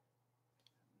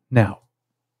 Now,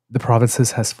 the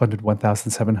provinces has funded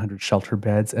 1,700 shelter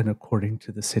beds, and according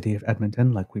to the city of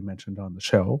Edmonton, like we mentioned on the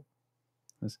show,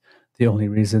 the only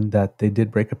reason that they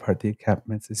did break apart the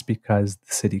encampments is because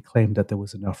the city claimed that there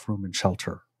was enough room in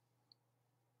shelter.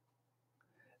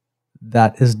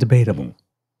 That is debatable.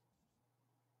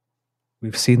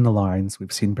 We've seen the lines,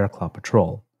 we've seen Bear Claw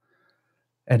Patrol,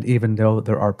 and even though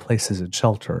there are places in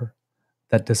shelter,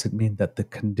 that doesn't mean that the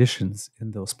conditions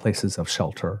in those places of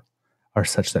shelter are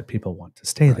such that people want to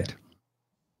stay there.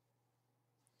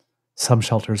 Some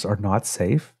shelters are not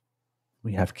safe.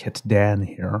 We have Kit Dan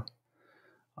here,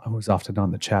 who's often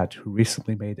on the chat, who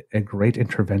recently made a great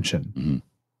intervention.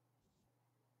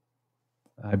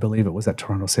 I believe it was at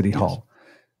Toronto City Hall,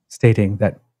 stating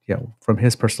that, from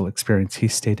his personal experience, he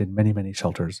stayed in many, many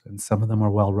shelters, and some of them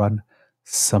are well run,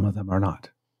 some of them are not.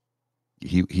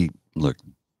 Look,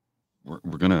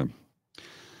 we're gonna,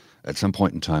 at some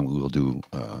point in time, we will do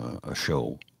a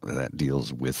show that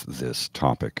deals with this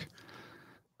topic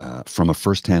from a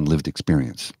firsthand lived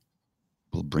experience.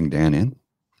 We'll bring Dan in,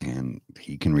 and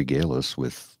he can regale us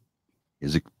with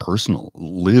his personal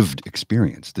lived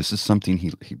experience. This is something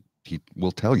he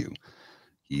will tell you.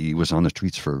 He was on the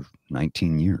streets for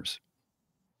 19 years.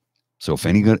 So if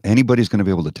anybody's going to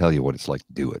be able to tell you what it's like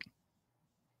to do it,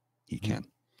 he can.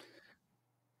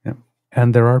 Yeah.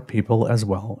 And there are people as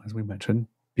well, as we mentioned,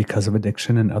 because of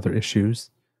addiction and other issues,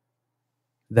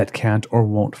 that can't or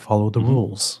won't follow the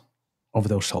rules of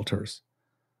those shelters.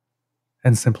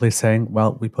 And simply saying,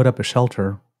 well, we put up a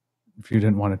shelter. If you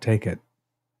didn't want to take it,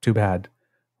 too bad,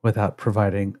 without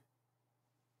providing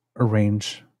a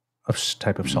range of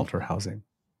type of shelter housing,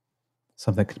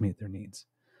 something that can meet their needs.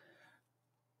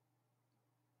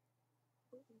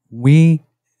 We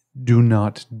do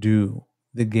not do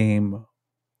the game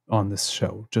on this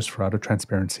show, just for out of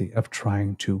transparency, of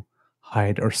trying to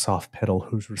hide or soft pedal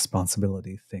whose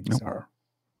responsibility things are.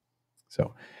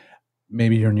 So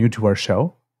maybe you're new to our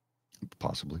show.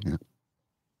 Possibly, yeah.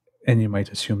 And you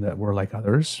might assume that we're like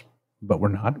others, but we're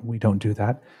not. We don't do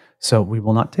that. So we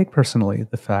will not take personally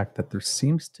the fact that there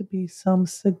seems to be some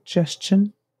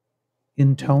suggestion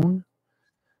in tone.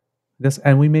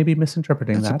 And we may be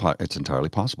misinterpreting that. It's entirely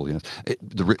possible, yes.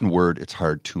 The written word, it's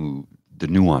hard to, the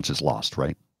nuance is lost,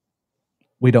 right?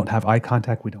 We don't have eye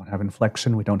contact. We don't have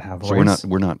inflection. We don't have voice. So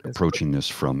we're not approaching this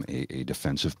from a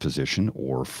defensive position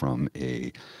or from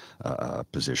a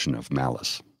position of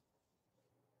malice.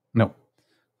 No,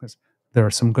 because there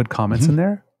are some good comments in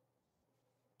there.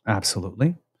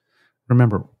 Absolutely.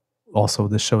 Remember, also,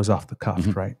 this show is off the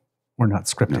cuff, right? We're not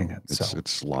scripting it.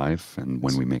 It's live, and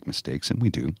when we make mistakes, and we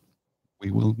do,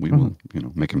 we will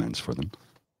make amends for them.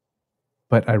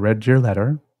 But I read your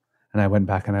letter, and I went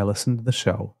back and I listened to the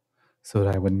show so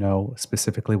that I would know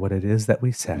specifically what it is that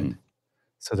we said,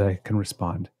 so that I can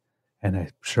respond. And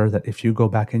I'm sure that if you go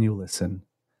back and you listen,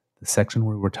 the section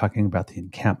where we're talking about the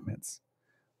encampments,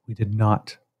 we did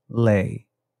not lay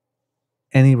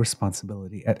any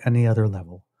responsibility at any other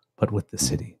level but with the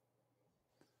city.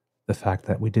 The fact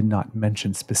that we did not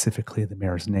mention specifically the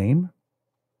mayor's name.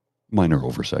 Minor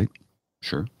oversight.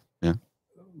 Sure. Yeah.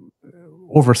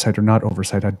 Oversight or not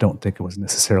oversight, I don't think it was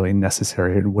necessarily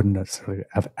necessary. It wouldn't necessarily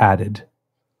have added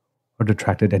or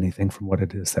detracted anything from what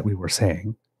it is that we were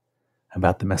saying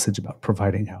about the message about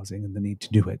providing housing and the need to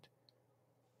do it.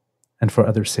 And for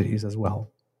other cities as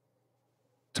well,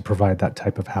 to provide that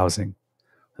type of housing,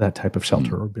 that type of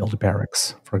shelter, or build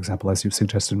barracks, for example, as you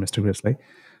suggested, Mr. Grizzly.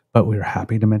 But we are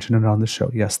happy to mention it on the show.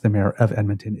 Yes, the mayor of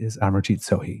Edmonton is Amarjeet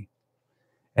Sohi.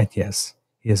 And yes,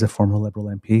 he is a former Liberal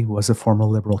MP, was a former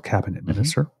Liberal cabinet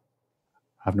minister.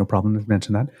 I have no problem to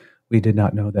mention that. We did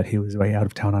not know that he was way out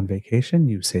of town on vacation.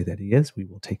 You say that he is. We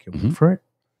will take your word for it.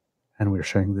 And we're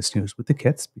sharing this news with the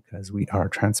kits because we are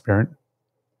transparent.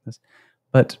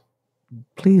 But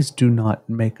please do not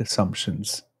make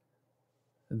assumptions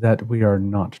that we are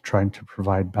not trying to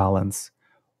provide balance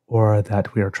or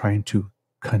that we are trying to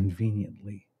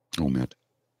conveniently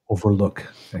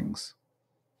overlook things.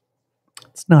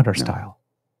 It's not our style.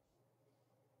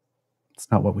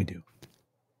 It's not what we do.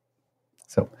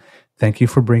 So thank you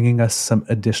for bringing us some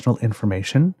additional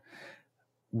information.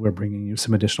 We're bringing you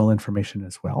some additional information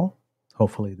as well.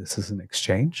 Hopefully this is an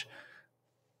exchange.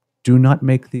 Do not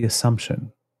make the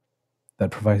assumption that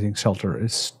providing shelter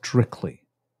is strictly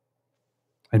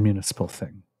a municipal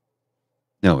thing.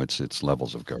 No, it's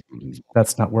levels of government involved.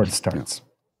 That's not where it starts.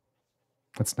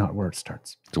 That's not where it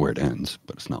starts. It's where it ends,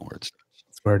 but it's not where it starts.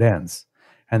 It's where it ends.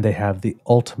 And they have the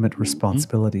ultimate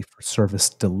responsibility for service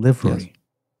delivery. Yes.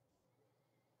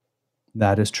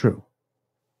 That is true.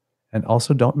 And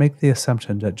also don't make the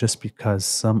assumption that just because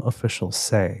some officials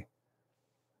say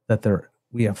that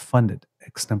we have funded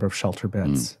X number of shelter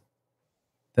beds,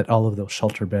 that all of those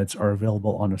shelter beds are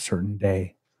available on a certain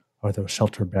day, or those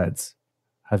shelter beds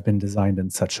have been designed in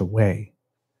such a way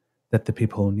that the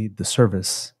people who need the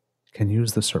service can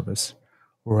use the service,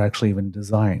 or actually even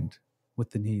designed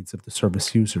with the needs of the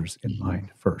service users in mind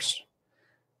first.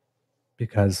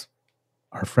 Because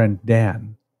our friend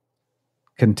Dan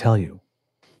can tell you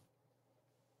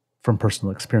from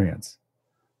personal experience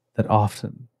that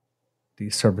often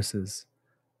these services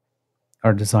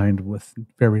are designed with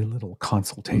very little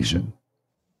consultation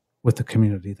with the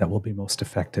community that will be most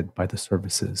affected by the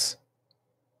services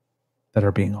that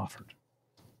are being offered.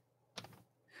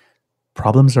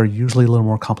 Problems are usually a little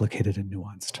more complicated and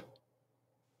nuanced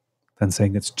than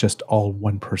saying it's just all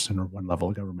one person or one level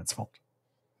of government's fault.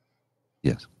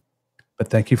 Yes. But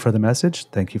thank you for the message.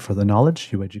 Thank you for the knowledge.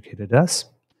 You educated us.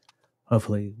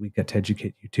 Hopefully we get to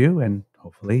educate you too, and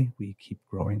hopefully we keep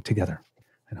growing together.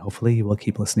 And hopefully you will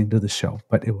keep listening to the show.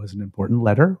 But it was an important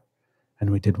letter, and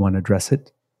we did want to address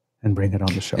it and bring it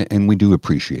on the show. And we do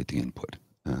appreciate the input.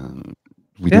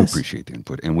 We do appreciate the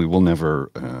input, and we will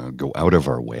never go out of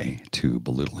our way to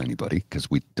belittle anybody, because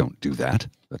we don't do that.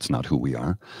 That's not who we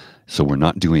are. So we're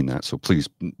not doing that. So please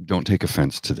don't take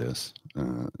offense to this.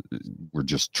 We're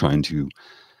just trying to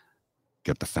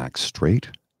get the facts straight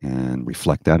and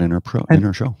reflect that in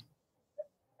our show.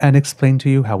 And explain to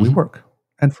you how we work,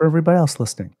 and for everybody else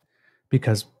listening,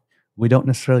 because we don't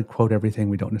necessarily quote everything.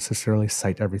 We don't necessarily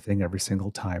cite everything every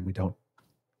single time. We don't,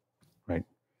 right?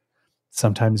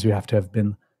 Sometimes you have to have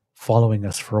been following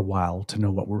us for a while to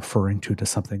know what we're referring to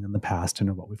something in the past, to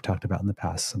know what we've talked about in the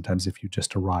past. Sometimes if you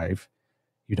just arrive,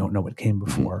 you don't know what came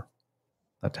before,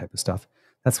 that type of stuff.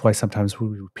 That's why sometimes we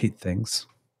repeat things.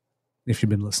 If you've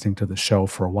been listening to the show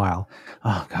for a while,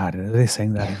 oh God, are they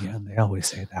saying that again? They always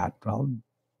say that. Well,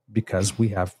 because we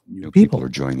have new people are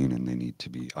joining and they need to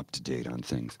be up to date on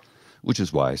things, which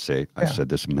is why I say, I've said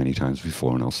this many times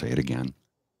before and I'll say it again.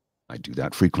 I do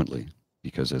that frequently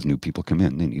because as new people come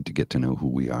in, they need to get to know who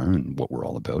we are and what we're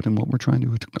all about and what we're trying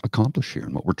to accomplish here.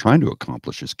 And what we're trying to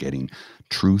accomplish is getting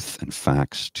truth and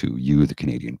facts to you, the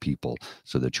Canadian people,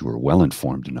 so that you are well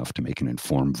informed enough to make an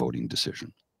informed voting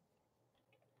decision.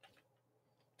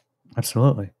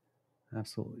 Absolutely.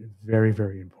 Absolutely. Very,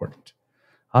 very important.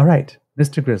 All right,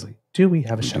 Mr. Grizzly, do we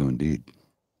have a show? We do indeed.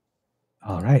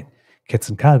 All right. Kits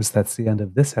and Cubs, that's the end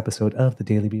of this episode of the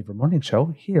Daily Beaver Morning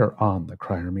Show here on the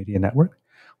Crier Media Network.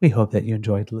 We hope that you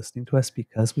enjoyed listening to us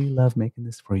because we love making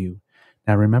this for you.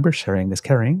 Now remember, sharing is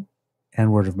caring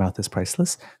and word of mouth is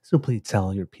priceless. So please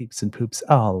tell your peeps and poops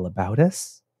all about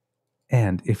us.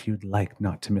 And if you'd like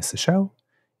not to miss a show,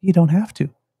 you don't have to.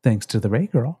 Thanks to the Ray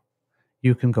Girl,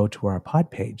 you can go to our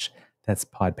pod page. That's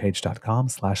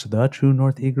podpage.com/the True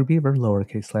North Eager Beaver,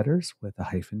 lowercase letters with a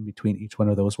hyphen between each one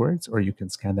of those words, or you can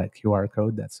scan that QR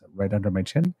code that's right under my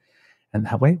chin. And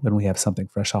that way, when we have something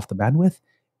fresh off the bandwidth,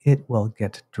 it will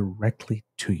get directly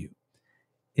to you.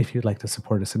 If you'd like to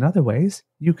support us in other ways,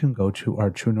 you can go to our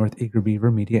True North Eager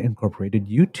Beaver Media Incorporated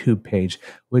YouTube page,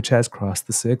 which has crossed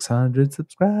the 600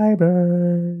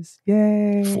 subscribers.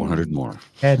 Yay! 400 more.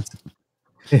 And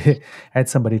I had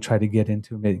somebody try to get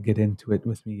into it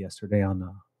with me yesterday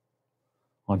on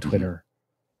Twitter.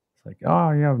 It's like, oh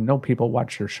yeah, no people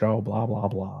watch your show, blah blah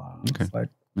blah. Okay. It's like,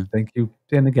 thank you.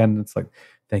 And again, it's like,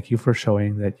 thank you for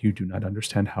showing that you do not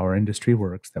understand how our industry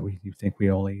works. That you think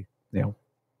we only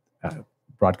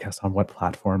broadcast on what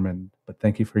platform, but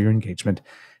thank you for your engagement.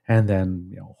 And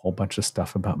then a whole bunch of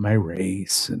stuff about my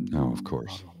race and of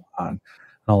course, and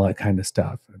all that kind of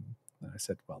stuff. And I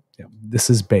said, well, this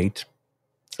is bait.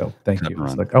 So thank you.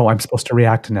 It's like, oh, I'm supposed to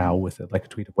react now with a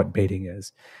tweet of what baiting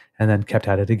is, and then kept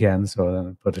at it again. So then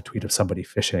I put a tweet of somebody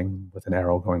fishing with an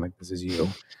arrow going like, this is you.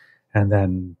 And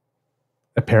then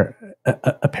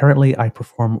apparently I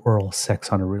perform oral sex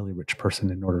on a really rich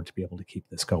person in order to be able to keep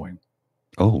this going.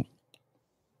 Oh.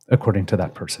 According to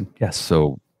that person, yes.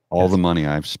 So all the money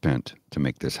I've spent to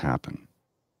make this happen,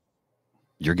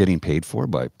 you're getting paid for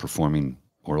by performing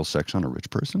oral sex on a rich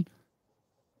person?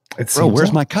 Bro,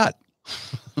 where's my cut?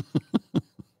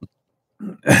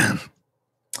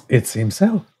 It seems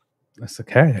so. That's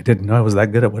okay. I didn't know I was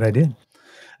that good at what I did.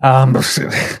 And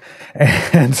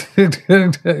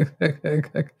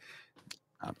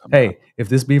Hey, if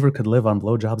this beaver could live on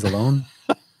blowjobs alone,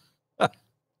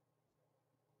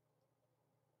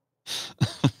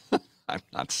 I'm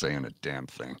not saying a damn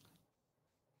thing.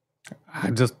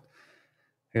 I'm just,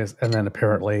 yes. And then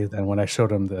apparently, then when I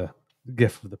showed him the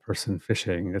gif of the person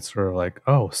fishing, it's sort of like,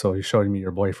 oh, so you're showing me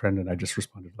your boyfriend, and I just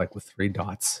responded like with 3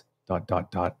 dots, dot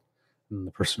dot dot, and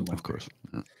the person went. Of course.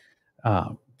 Yeah.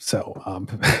 I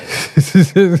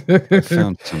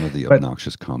found some of the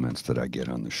obnoxious comments that I get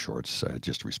on the shorts. I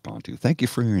just respond to. Thank you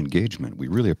for your engagement. We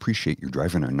really appreciate you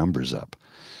driving our numbers up.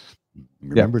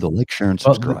 Remember to like, share, and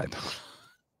subscribe.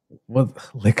 Well,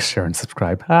 like, share, and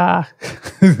subscribe.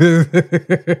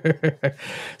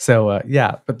 So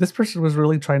yeah, but this person was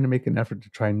really trying to make an effort to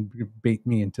try and bait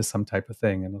me into some type of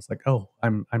thing, and I was like, oh,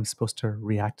 I'm supposed to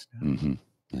react now. Mm-hmm.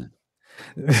 Yeah.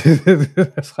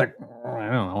 It's like, I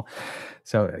don't know.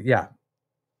 So yeah.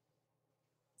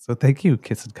 So thank you,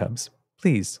 Kids and Cubs.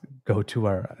 Please go to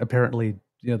our, apparently,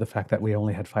 the fact that we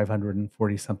only had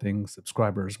 540 something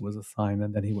subscribers was a sign.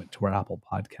 And then he went to our Apple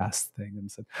Podcast thing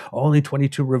and said, only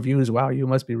 22 reviews. Wow, you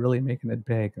must be really making it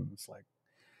big. And it's like,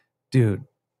 dude,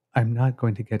 I'm not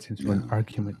going to get into an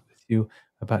argument with you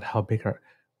about how big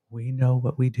we know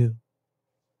what we do.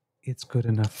 It's good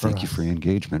enough for us. Thank you for your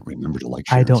engagement. Remember to like,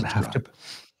 share, I don't and subscribe. have to.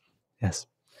 Yes.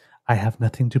 I have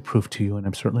nothing to prove to you, and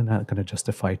I'm certainly not going to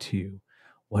justify to you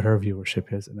what our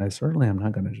viewership is, and I certainly am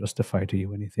not going to justify to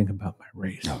you anything about my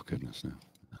race. Oh, goodness, no.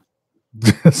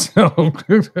 So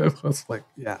it was like,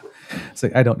 yeah. It's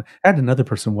like, I had another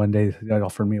person one day that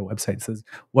offered me a website, says,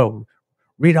 well,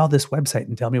 read all this website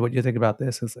and tell me what you think about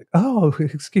this. It's like, oh,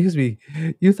 excuse me.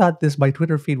 You thought my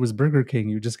Twitter feed was Burger King.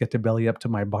 You just get to belly up to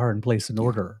my bar and place an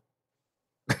order.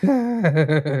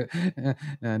 Don't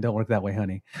work that way,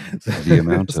 honey. The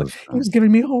amount of he was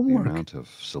giving me homework. The amount of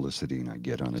soliciting I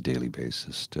get on a daily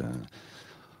basis.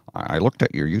 I looked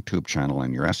at your YouTube channel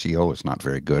and your SEO is not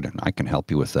very good, and I can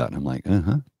help you with that. And I'm like,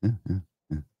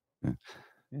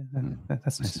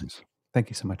 that's nice. Thank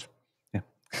you so much. Yeah,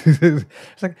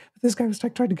 it's like this guy was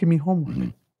like trying to give me homework.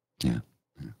 Mm-hmm. Yeah.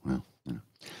 Well,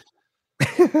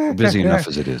 busy enough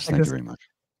as it is. Thank you very much.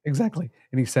 Exactly.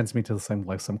 And he sends me to some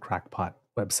crackpot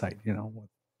website,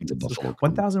 The Buffalo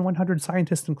 1,100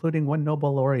 scientists, including one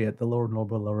Nobel laureate. The lower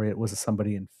Nobel laureate was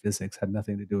somebody in physics, had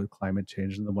nothing to do with climate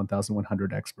change. And the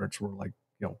 1,100 experts were like,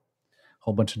 a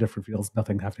whole bunch of different fields,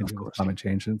 nothing having to do with climate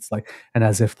change. And it's like, and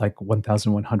as if like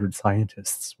 1,100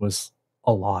 scientists was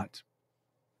a lot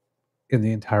in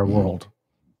the entire world,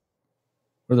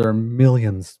 where there are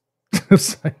millions.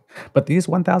 But these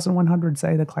 1,100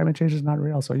 say that climate change is not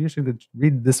real. So you should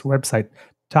read this website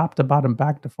top to bottom,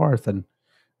 back to forth. And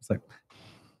it's like,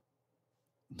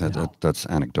 that's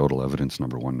anecdotal evidence,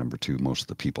 number one. Number two, most of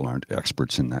the people aren't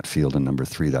experts in that field. And number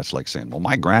three, that's like saying, well,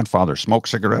 my grandfather smoked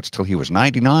cigarettes till he was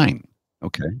 99.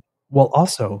 Okay. Well,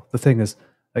 also the thing is,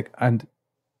 like, and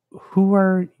who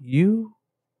are you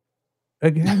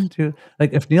again to,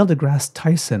 like, if Neil deGrasse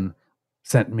Tyson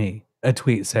sent me a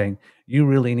tweet saying, you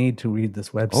really need to read this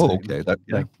website. Oh, okay.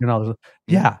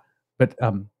 But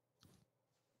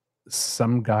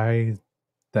some guy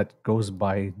that goes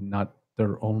by not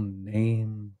their own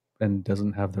name and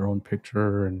doesn't have their own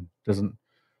picture and doesn't,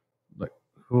 like,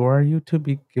 who are you to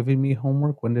be giving me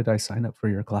homework? When did I sign up for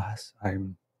your class?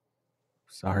 I'm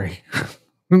sorry.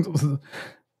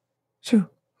 Shoo.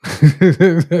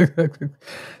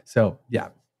 So yeah,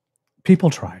 people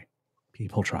try.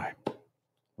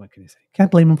 What can you say?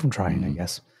 Can't blame them from trying, I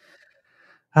guess.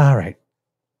 All right.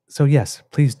 So yes,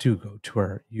 please do go to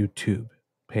our YouTube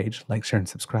page, like, share, and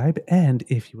subscribe. And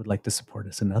if you would like to support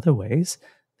us in other ways,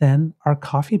 then our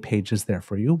coffee page is there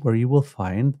for you, where you will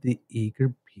find the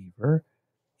Eager Beaver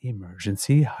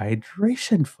Emergency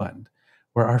Hydration Fund,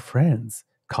 where our friends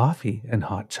Coffee and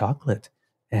Hot Chocolate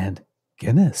and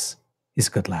Guinness is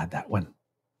a good lad, that one.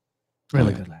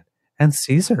 Really good lad. And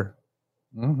Caesar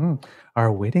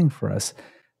are waiting for us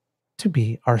to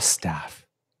be our staff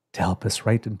to help us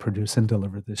write and produce and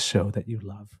deliver this show that you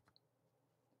love.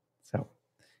 So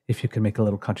if you can make a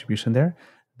little contribution there,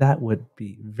 that would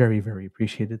be very, very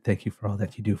appreciated. Thank you for all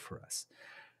that you do for us.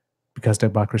 Because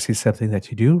democracy is something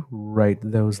that you do, write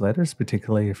those letters,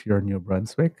 particularly if you're in New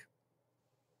Brunswick.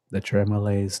 Let your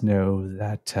MLAs know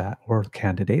that, or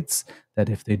candidates, that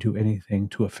if they do anything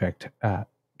to affect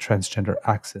transgender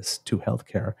access to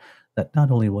healthcare, that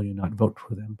not only will you not vote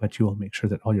for them, but you will make sure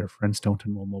that all your friends don't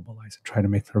and will mobilize and try to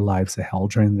make their lives a hell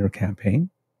during their campaign.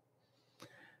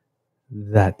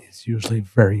 That is usually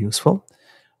very useful.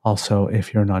 Also,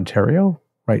 if you're in Ontario,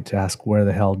 write to ask where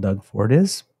the hell Doug Ford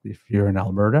is. If you're in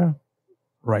Alberta,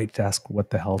 write to ask what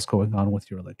the hell's going on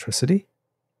with your electricity.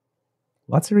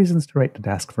 lots of reasons to write and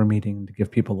ask for a meeting to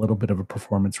give people a little bit of a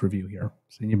performance review here.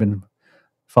 So you've been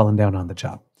falling down on the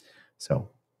job. So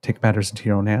take matters into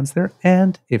your own hands there.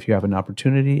 And if you have an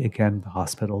opportunity, again, the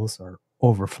hospitals are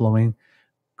overflowing.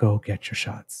 Go get your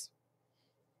shots.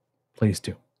 Please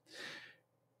do.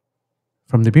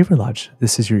 From the Beaver Lodge,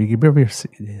 this is your eager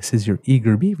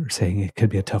beaver saying it could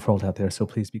be a tough world out there, so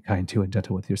please be kind to and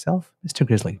gentle with yourself. Mr.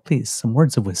 Grizzly, please, some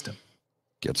words of wisdom.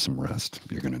 Get some rest.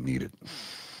 You're going to need it.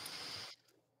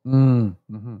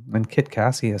 And Kit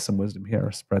Cassie has some wisdom here.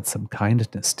 Spread some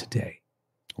kindness today.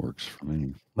 Works for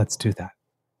me. Let's do that.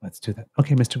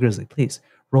 Okay, Mr. Grizzly, please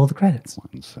roll the credits.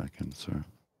 1 second, sir.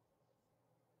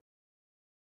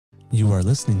 You are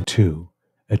listening to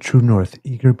a True North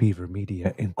Eager Beaver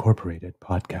Media Incorporated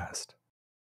podcast.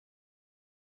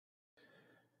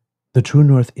 The True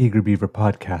North Eager Beaver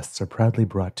podcasts are proudly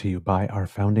brought to you by our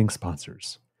founding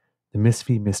sponsors, the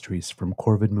Misfit Mysteries from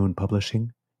Corvid Moon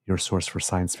Publishing, your source for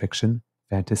science fiction,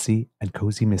 fantasy, and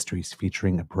cozy mysteries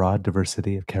featuring a broad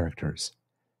diversity of characters.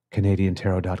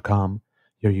 CanadianTarot.com,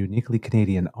 your uniquely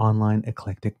Canadian online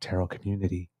eclectic tarot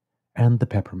community, and the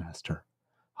Peppermaster,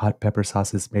 hot pepper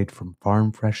sauces made from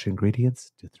farm-fresh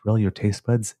ingredients to thrill your taste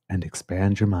buds and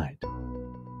expand your mind.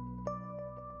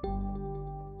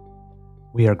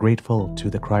 We are grateful to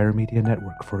the Crier Media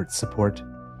Network for its support,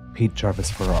 Pete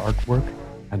Jarvis for our artwork,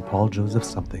 and Paul Joseph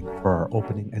Something for our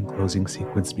opening and closing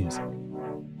sequence music.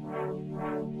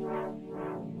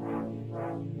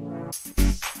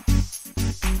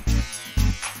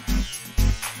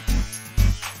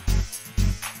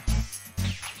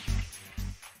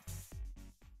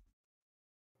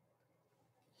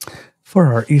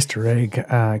 For our Easter egg,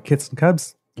 Kits and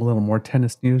Cubs, a little more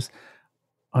tennis news.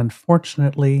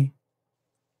 Unfortunately,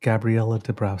 Gabriela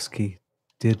Dabrowski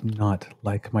did not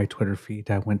like my Twitter feed.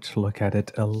 I went to look at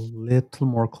it a little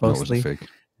more closely. No, it was a fake.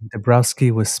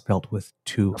 Dabrowski was spelt with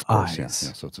 2 I's. Yeah,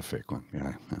 so it's a fake one.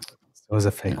 Yeah. It was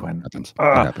a fake one. It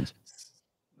happens.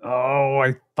 Oh,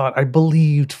 I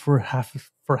believed for half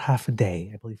a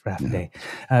day.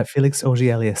 Felix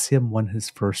Auger-Aliassime won his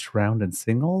first round in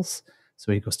singles.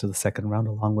 So he goes to the second round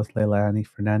along with Leilani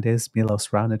Fernandez. Milos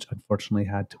Raonic unfortunately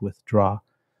had to withdraw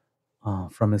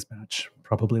from his match,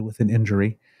 probably with an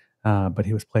injury, but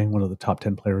he was playing one of the top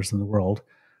 10 players in the world.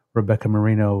 Rebecca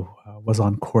Marino was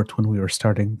on court when we were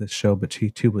starting this show, but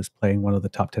she too was playing one of the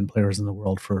top 10 players in the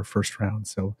world for her first round.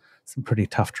 So some pretty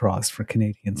tough draws for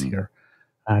Canadians here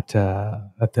at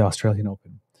the Australian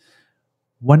Open.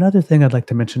 One other thing I'd like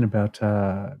to mention about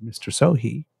Mr.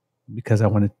 Sohi, because I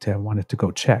wanted to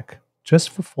go check,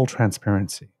 just for full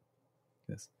transparency.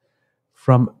 Yes.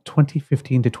 From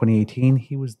 2015 to 2018,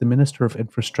 he was the Minister of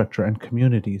Infrastructure and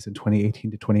Communities. In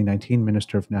 2018 to 2019,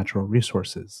 Minister of Natural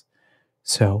Resources.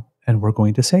 So, and we're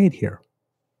going to say it here,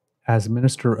 as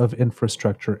Minister of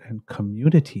Infrastructure and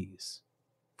Communities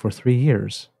for 3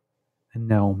 years, and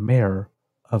now Mayor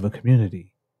of a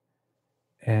community,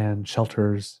 and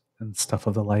shelters and stuff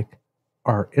of the like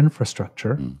are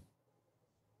infrastructure.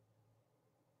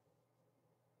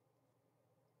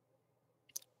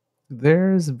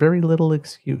 There's very little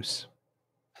excuse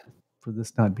for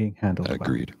this not being handled.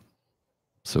 Agreed.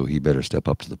 So he better step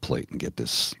up to the plate and get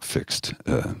this fixed,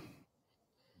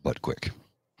 but quick.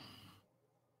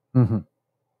 But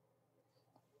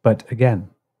again,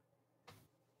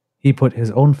 he put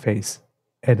his own face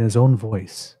and his own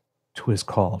voice to his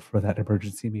call for that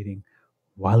emergency meeting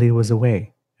while he was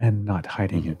away and not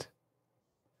hiding it.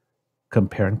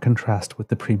 Compare and contrast with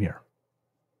the Premier.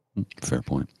 Fair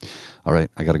point. All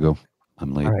right, I got to go.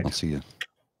 I'm late. All right. I'll see you.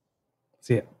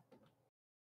 See ya.